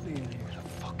electricity in here. Where the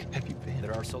fuck have you been?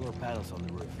 There are solar panels on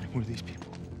the roof. Who are these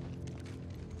people?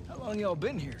 How long y'all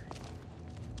been here?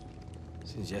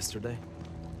 Since yesterday?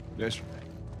 Yesterday.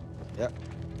 Yep.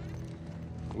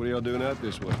 What are y'all doing out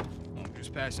this way?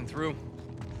 Just passing through.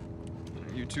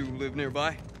 You two live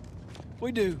nearby?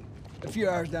 We do. A few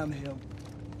hours down the hill.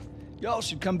 Y'all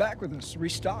should come back with us,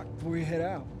 restock before you head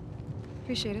out.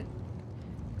 Appreciate it.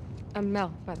 I'm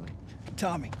Mel, by the way.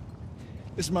 Tommy.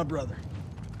 This is my brother.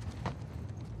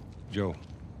 Joe.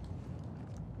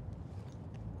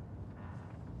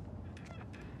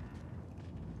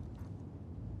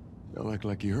 Y'all act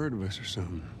like you heard of us or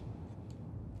something.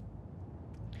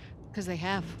 Because they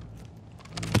have.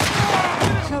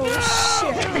 Oh,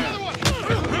 shit.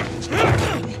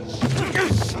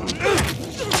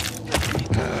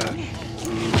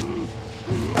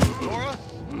 Laura,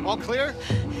 all clear?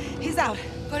 He's out.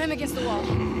 Put him against the wall.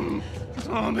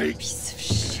 Tommy! Piece of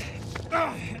shit.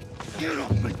 Get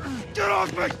off me! Get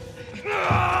off me!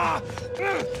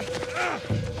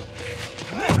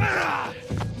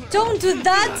 Don't do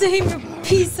that to him, you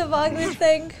piece of ugly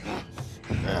thing.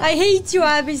 I hate you,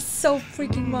 Abby, so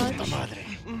freaking much.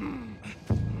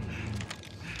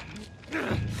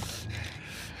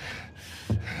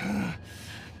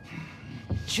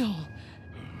 Joel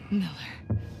Miller.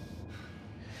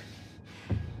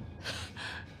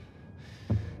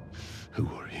 Who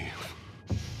are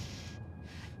you?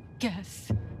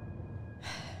 Guess.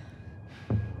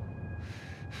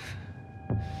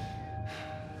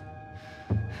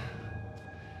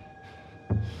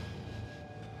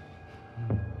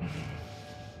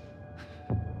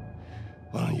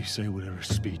 Why don't you say whatever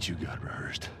speech you got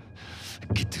rehearsed?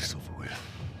 Get this over with.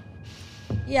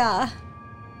 Yeah.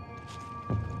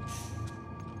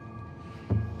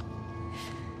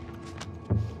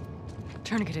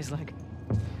 Tourniquet his leg.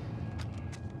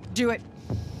 Do it.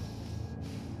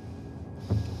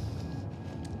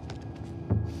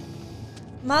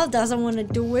 Mal doesn't want to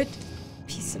do it.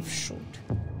 Piece of shit.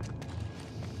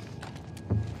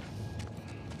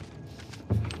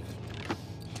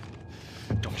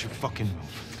 Don't you fucking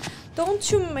move.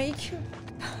 Don't you make him.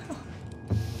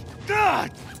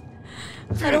 God!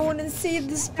 I don't want to see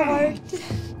this part.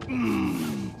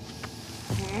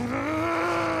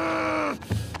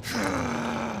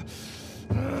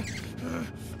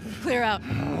 Clear out.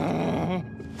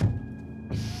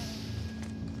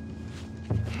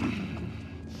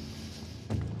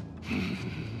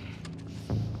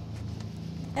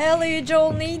 Ellie,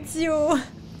 Joel needs you.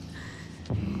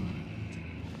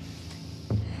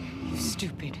 You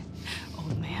stupid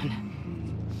old man.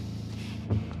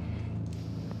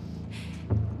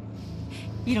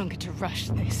 You don't get to rush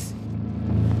this.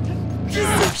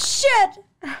 Piece of shit!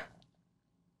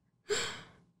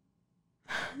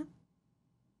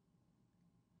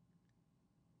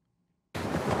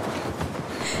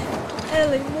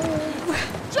 Ellie,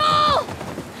 move. Joel!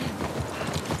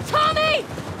 Tommy!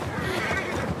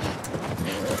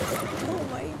 Oh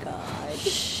my god.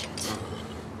 Shit.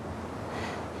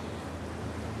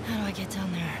 How do I get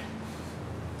down there?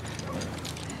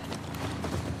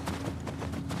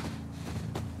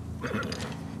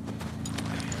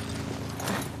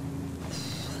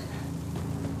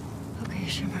 Okay,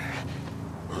 Shimmer.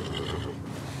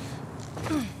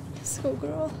 Let's go,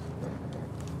 girl.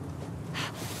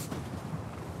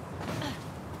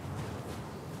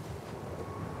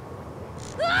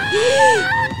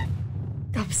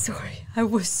 I'm sorry. I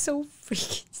was so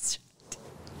freaking distracted.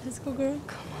 Let's go, girl.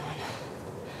 Come on.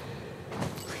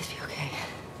 Please be okay.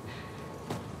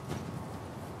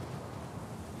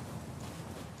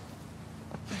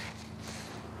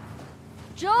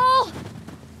 Joel!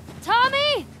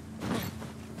 Tommy!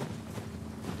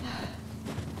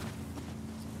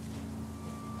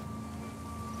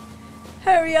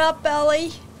 Hurry up,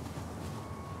 Ellie.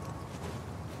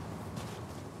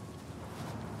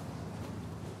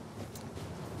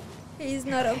 He's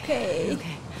not okay.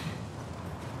 Okay.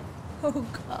 Oh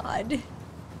god.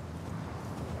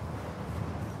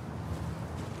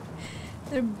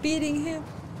 They're beating him.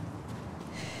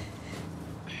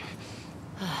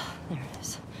 There it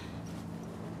is.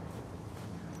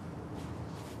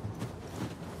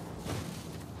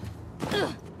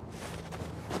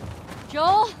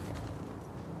 Joel?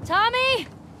 Tommy?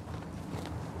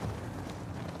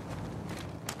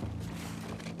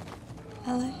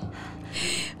 Ellie.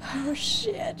 Oh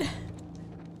shit.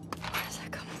 Where's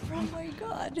that coming from? Oh my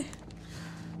god.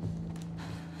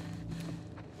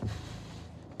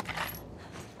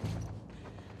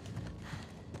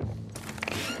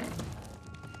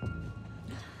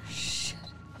 Shit.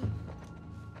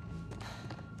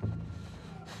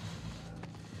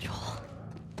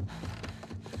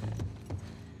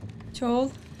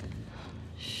 Joel?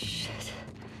 Shit.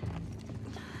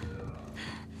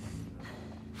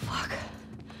 Fuck.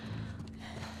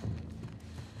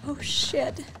 Oh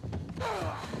shit.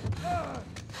 Oh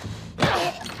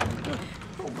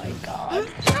my god.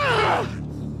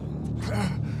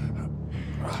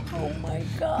 Oh my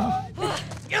god.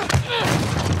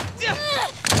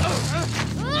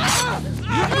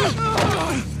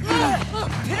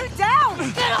 Pin her down!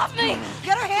 Get off me!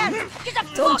 Get her hand! Get the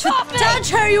Don't you fuck off me! touch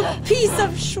her, you piece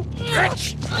of shit!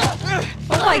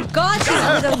 Oh my god, she's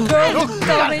a little girl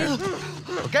coming.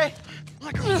 Okay?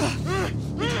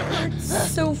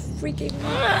 Hurts so freaking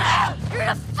much. You're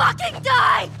gonna fucking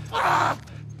die!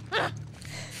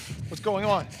 What's going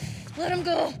on? Let him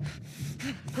go.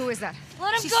 Who is that?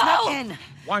 Let him She go! snuck in.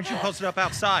 Why aren't you posted up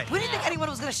outside? We didn't think anyone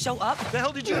was gonna show up. What the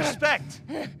hell did you expect?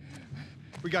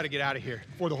 We gotta get out of here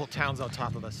before the whole town's on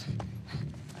top of us.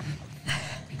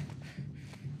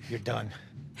 You're done.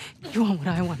 You want what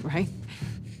I want, right?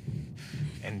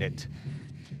 End it.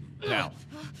 Now.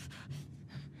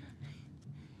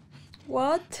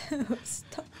 What?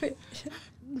 Stop it.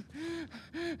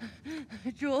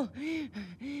 Joel,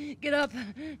 get up.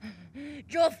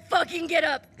 Joel, fucking get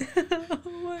up.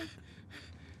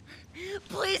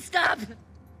 Please stop.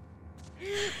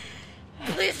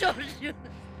 Please don't shoot.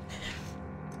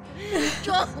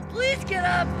 Joel, please get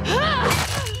up. No!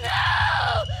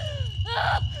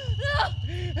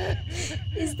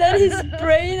 Is that his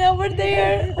brain over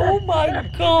there? Oh my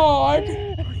god.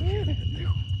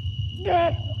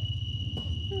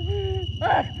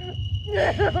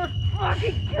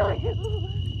 Fucking kill you!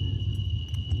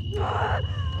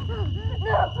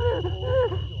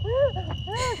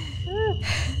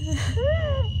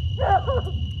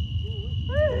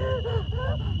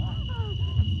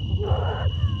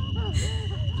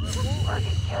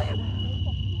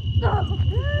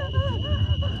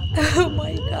 Oh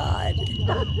my god.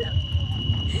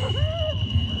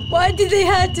 Why did they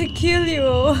have to kill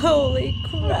you? Holy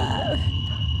crap.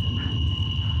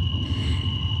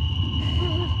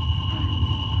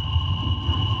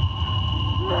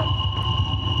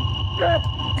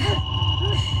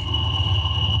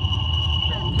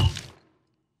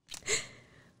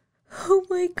 Oh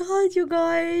my god, you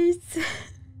guys.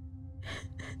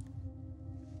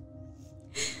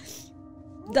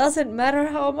 Doesn't matter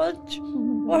how much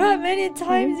or how many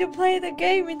times you play the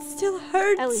game, it still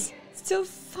hurts. Ellie. Still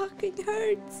fucking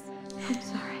hurts. I'm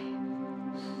sorry.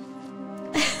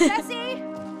 Jesse!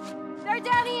 They're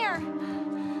down here!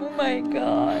 Oh my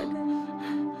god.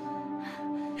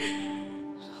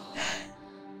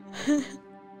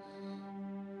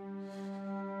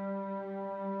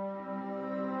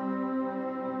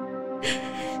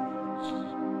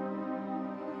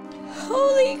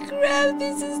 Holy crap,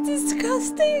 this is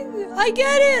disgusting. I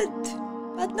get it,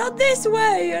 but not this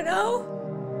way, you know?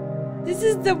 This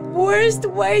is the worst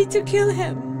way to kill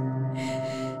him.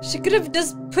 She could have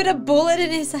just put a bullet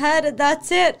in his head and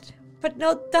that's it, but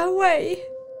not that way.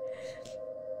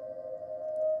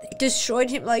 They destroyed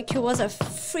him like he was a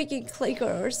freaking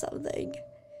clicker or something.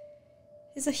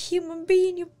 He's a human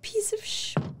being, you piece of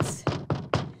shit.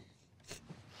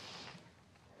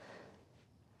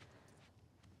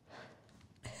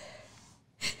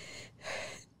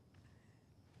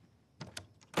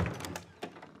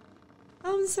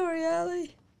 I'm sorry,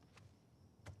 Ellie.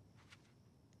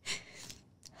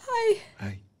 Hi.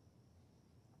 Hey.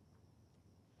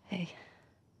 Hey.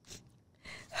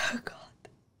 Oh, God.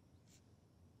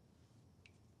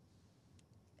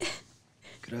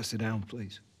 Could I sit down,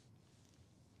 please?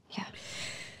 Yeah.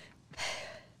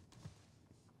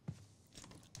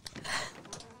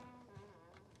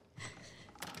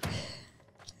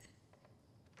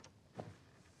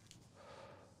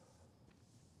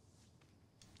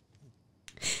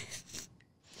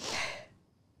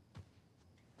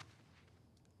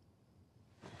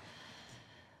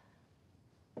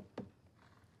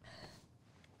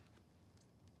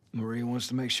 Maria wants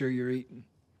to make sure you're eating.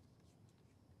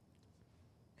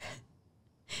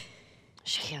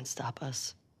 She can't stop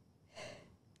us.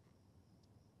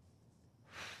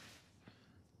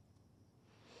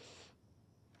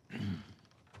 To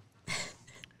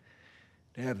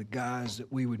have the guys that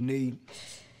we would need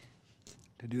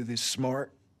to do this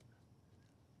smart.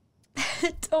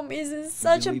 Tommy's in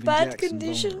such a leaving bad Jackson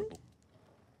condition. vulnerable.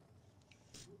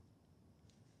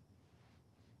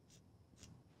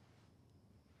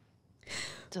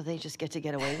 So they just get to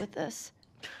get away with this?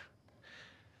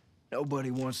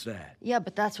 Nobody wants that. Yeah,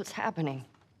 but that's what's happening.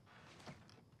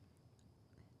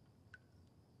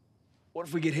 What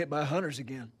if we get hit by hunters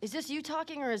again? Is this you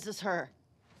talking or is this her?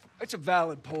 It's a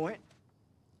valid point.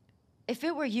 If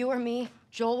it were you or me,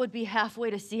 Joel would be halfway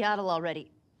to Seattle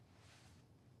already.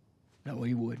 No,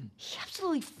 he wouldn't. He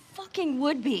absolutely fucking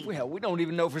would be. Well, we don't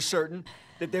even know for certain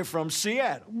that they're from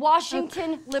Seattle.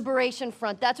 Washington Liberation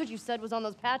Front. That's what you said was on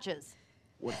those patches.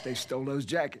 What if they stole those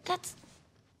jackets? That's...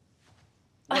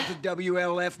 What the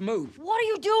WLF move? What are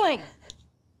you doing?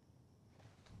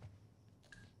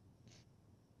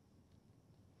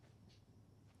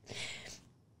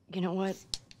 You know what?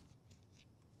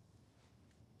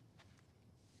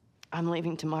 I'm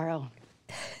leaving tomorrow.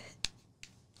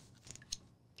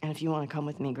 And if you want to come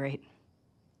with me, great.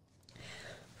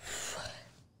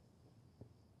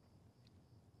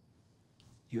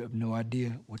 You have no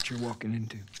idea what you're walking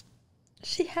into.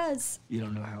 She has. You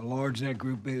don't know how large that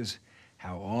group is,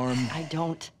 how armed. I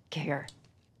don't care.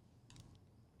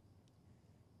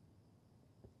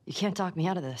 You can't talk me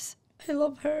out of this. I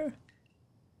love her.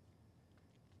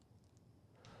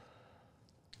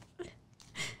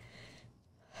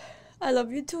 I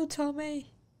love you too, Tommy.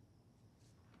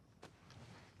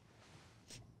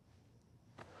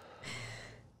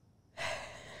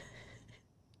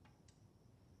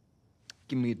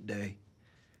 Give me a day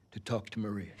to talk to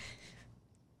Maria.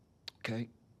 Okay?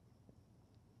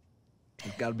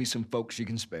 There's gotta be some folks you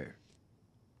can spare.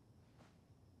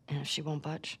 And if she won't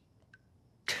budge?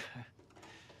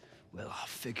 Well, I'll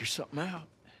figure something out.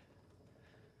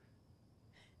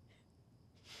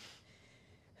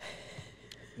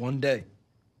 One day.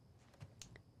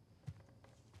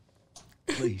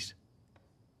 Please.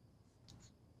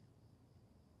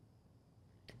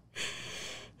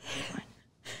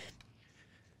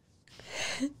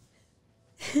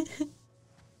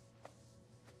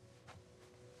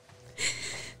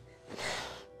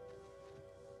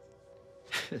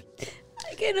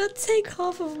 I cannot take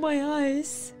half of my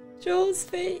eyes. Joel's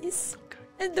face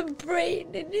and the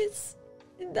brain in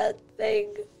that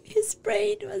thing. His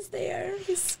brain was there,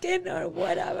 his skin or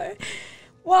whatever.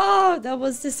 Wow, that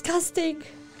was disgusting.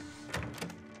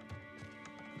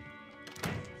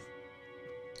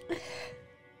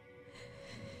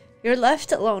 You're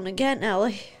left alone again,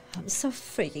 Ellie. I'm so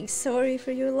freaking sorry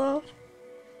for you, love.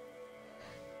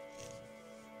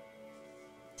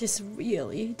 This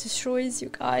really destroys you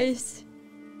guys.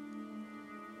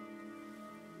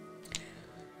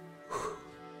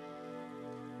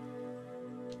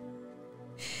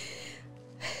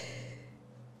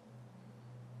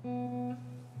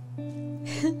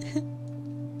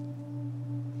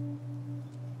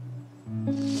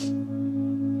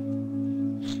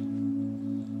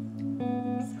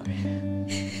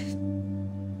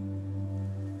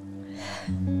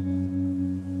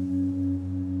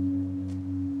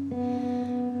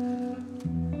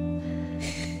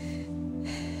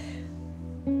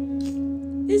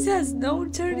 This has no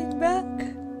turning back.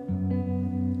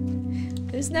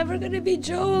 There's never gonna be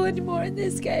Joel anymore in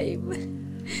this game.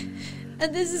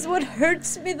 And this is what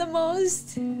hurts me the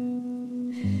most. I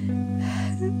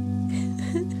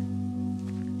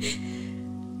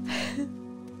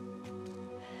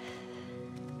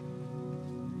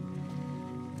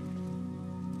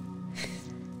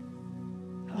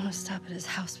want to stop at his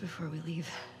house before we leave.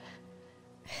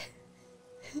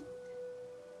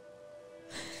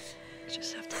 I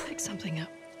just have to pick something up.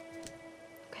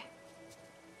 Okay.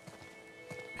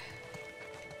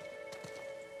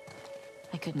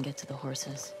 I couldn't get to the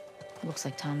horses. Looks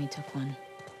like Tommy took one.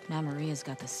 Now Maria's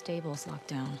got the stables locked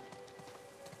down.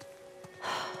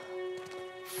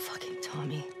 Fucking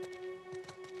Tommy.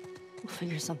 We'll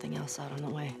figure something else out on the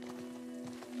way.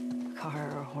 A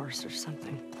car or a horse or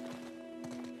something.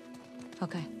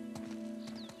 Okay.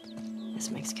 This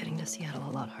makes getting to Seattle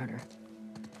a lot harder.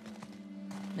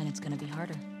 Then it's gonna be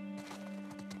harder.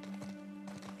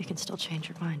 You can still change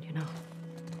your mind, you know.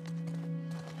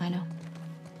 I know.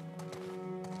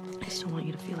 I just don't want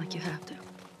you to feel like you have to.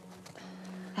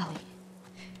 Ellie.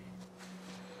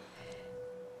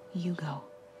 You go.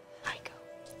 I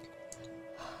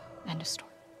go. End of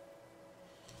story.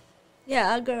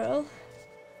 Yeah, girl.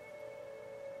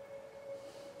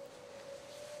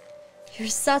 You're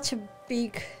such a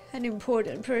big and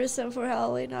important person for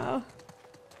Ellie now.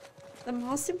 The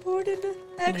most important,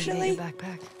 actually. Your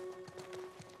backpack.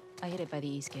 I hid it by the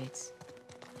east gates.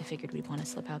 I figured we'd want to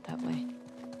slip out that way.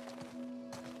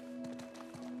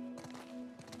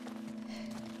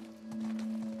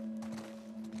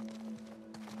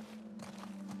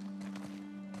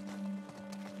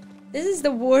 This is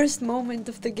the worst moment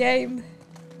of the game.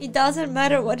 It doesn't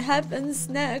matter what happens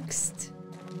next.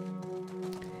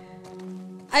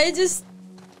 I just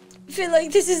feel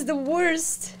like this is the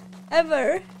worst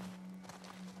ever.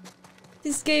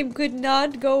 This game could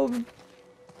not go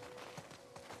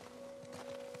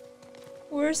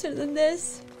worse than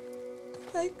this.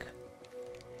 Like,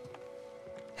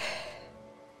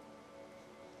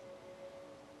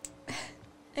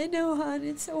 I know, hon,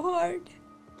 it's so hard.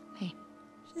 Hey.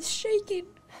 Just shaking.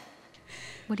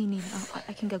 What do you need?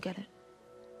 I can go get it.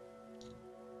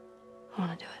 I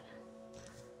want to do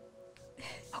it.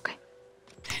 Okay.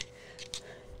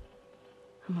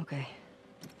 I'm okay.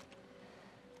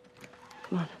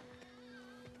 Come on.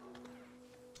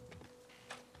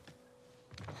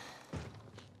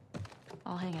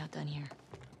 I'll hang out down here.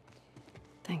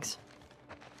 Thanks.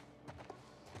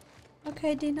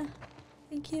 Okay, Dina.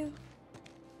 Thank you.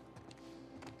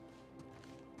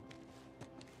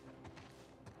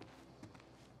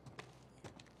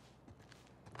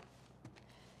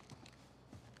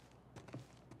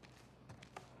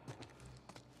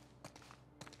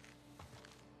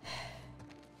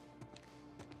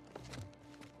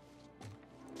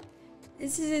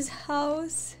 This is his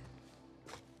house.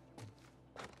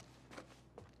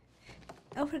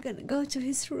 Now we're gonna go to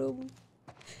his room.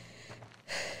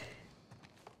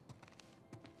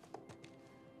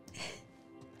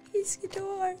 His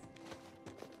guitar.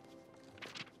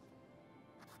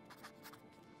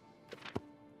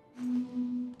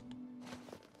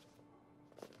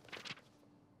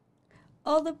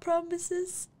 All the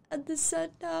promises at the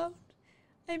sundown,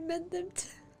 I meant them to.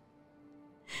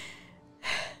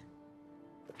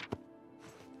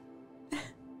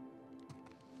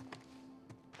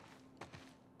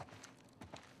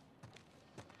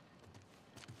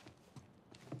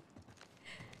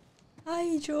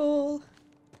 Hi, Joel.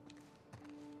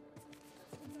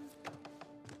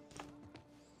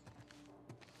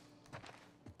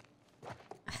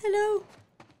 Hello.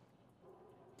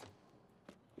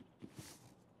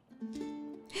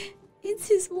 It's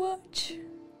his watch.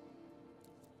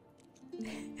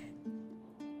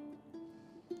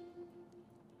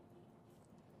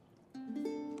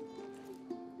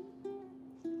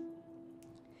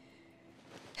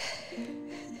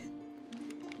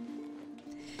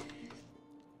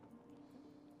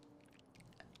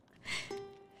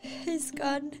 His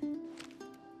gun.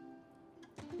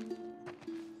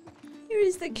 Here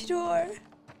is the guitar.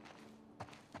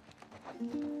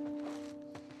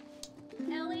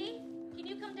 Ellie, can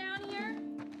you come down here?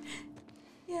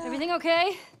 Yeah. Everything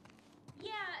okay?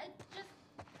 Yeah, just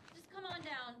come on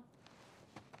down.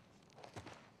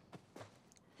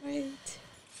 Right.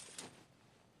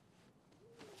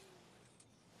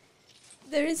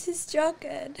 There is his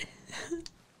jacket.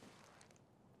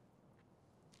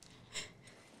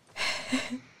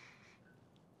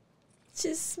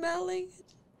 Just smelling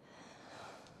it.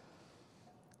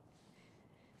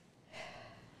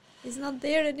 He's not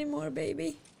there anymore,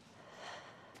 baby.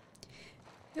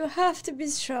 You have to be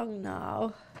strong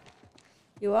now.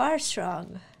 You are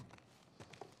strong.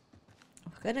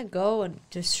 I'm gonna go and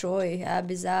destroy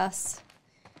Abby's ass.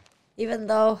 Even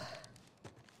though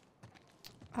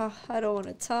I don't want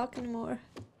to talk anymore.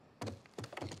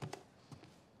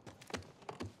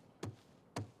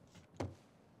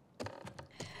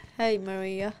 Hey,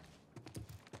 Maria.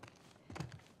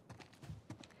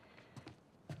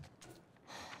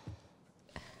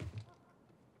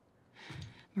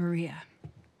 Maria,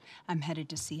 I'm headed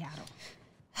to Seattle.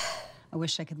 I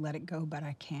wish I could let it go, but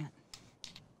I can't.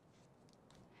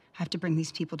 I have to bring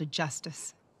these people to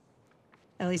justice.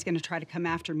 Ellie's gonna try to come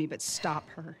after me, but stop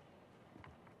her.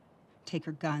 Take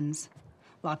her guns,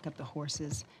 lock up the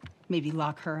horses, maybe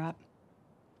lock her up.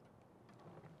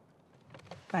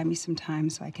 Buy me some time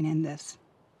so I can end this.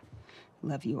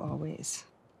 Love you always,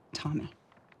 Tommy.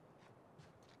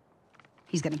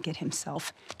 He's gonna get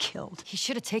himself killed. He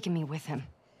should have taken me with him.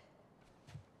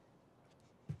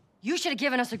 You should have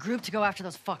given us a group to go after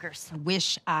those fuckers. I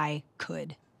wish I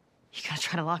could. You gonna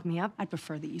try to lock me up? I'd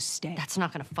prefer that you stay. That's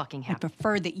not gonna fucking happen. I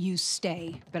prefer that you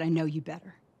stay, but I know you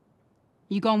better.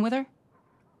 You going with her?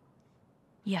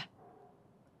 Yeah.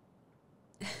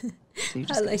 So you're I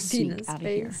just like sneak Dina's out of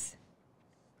here. face.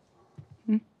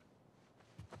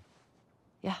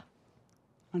 Yeah.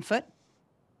 On foot?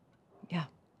 Yeah.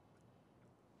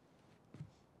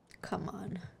 Come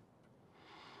on.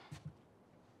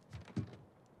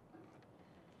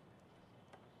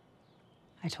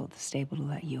 I told the stable to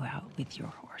let you out with your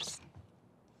horse.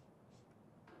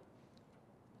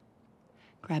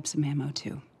 Grab some ammo,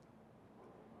 too.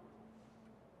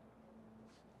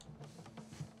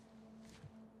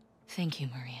 Thank you,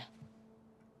 Maria.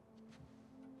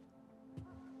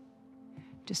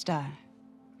 Just,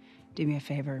 do me a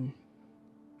favor and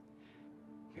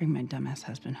bring my dumbass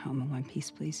husband home in one piece,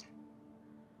 please.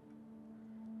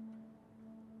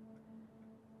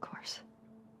 Of course.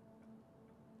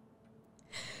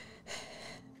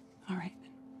 All right.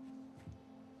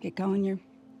 Get going, you're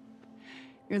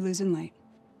losing light.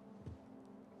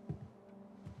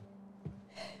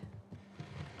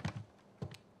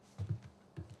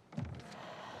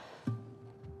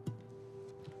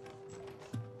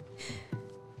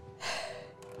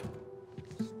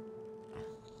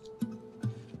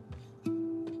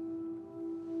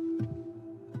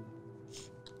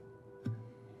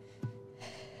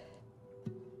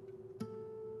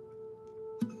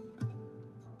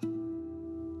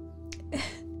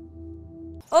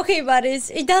 Okay,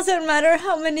 buddies, it doesn't matter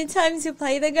how many times you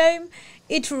play the game,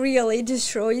 it really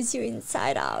destroys you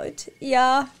inside out.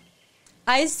 Yeah,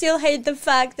 I still hate the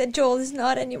fact that Joel is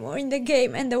not anymore in the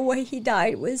game, and the way he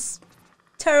died was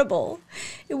terrible.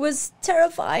 It was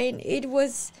terrifying. It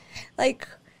was like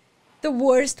the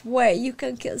worst way you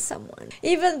can kill someone.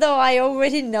 Even though I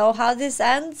already know how this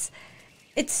ends,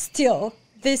 it's still,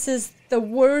 this is the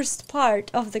worst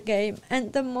part of the game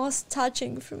and the most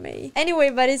touching for me. Anyway,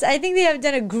 buddies, I think they have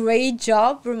done a great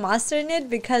job remastering it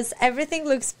because everything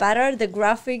looks better, the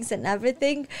graphics and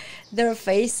everything, their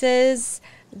faces,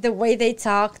 the way they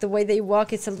talk, the way they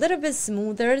walk, it's a little bit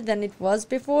smoother than it was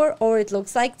before, or it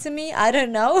looks like to me, I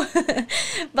don't know.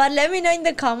 But let me know in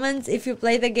the comments if you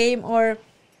play the game, or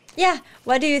yeah,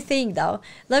 what do you think though?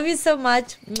 Love you so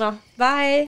much. Bye.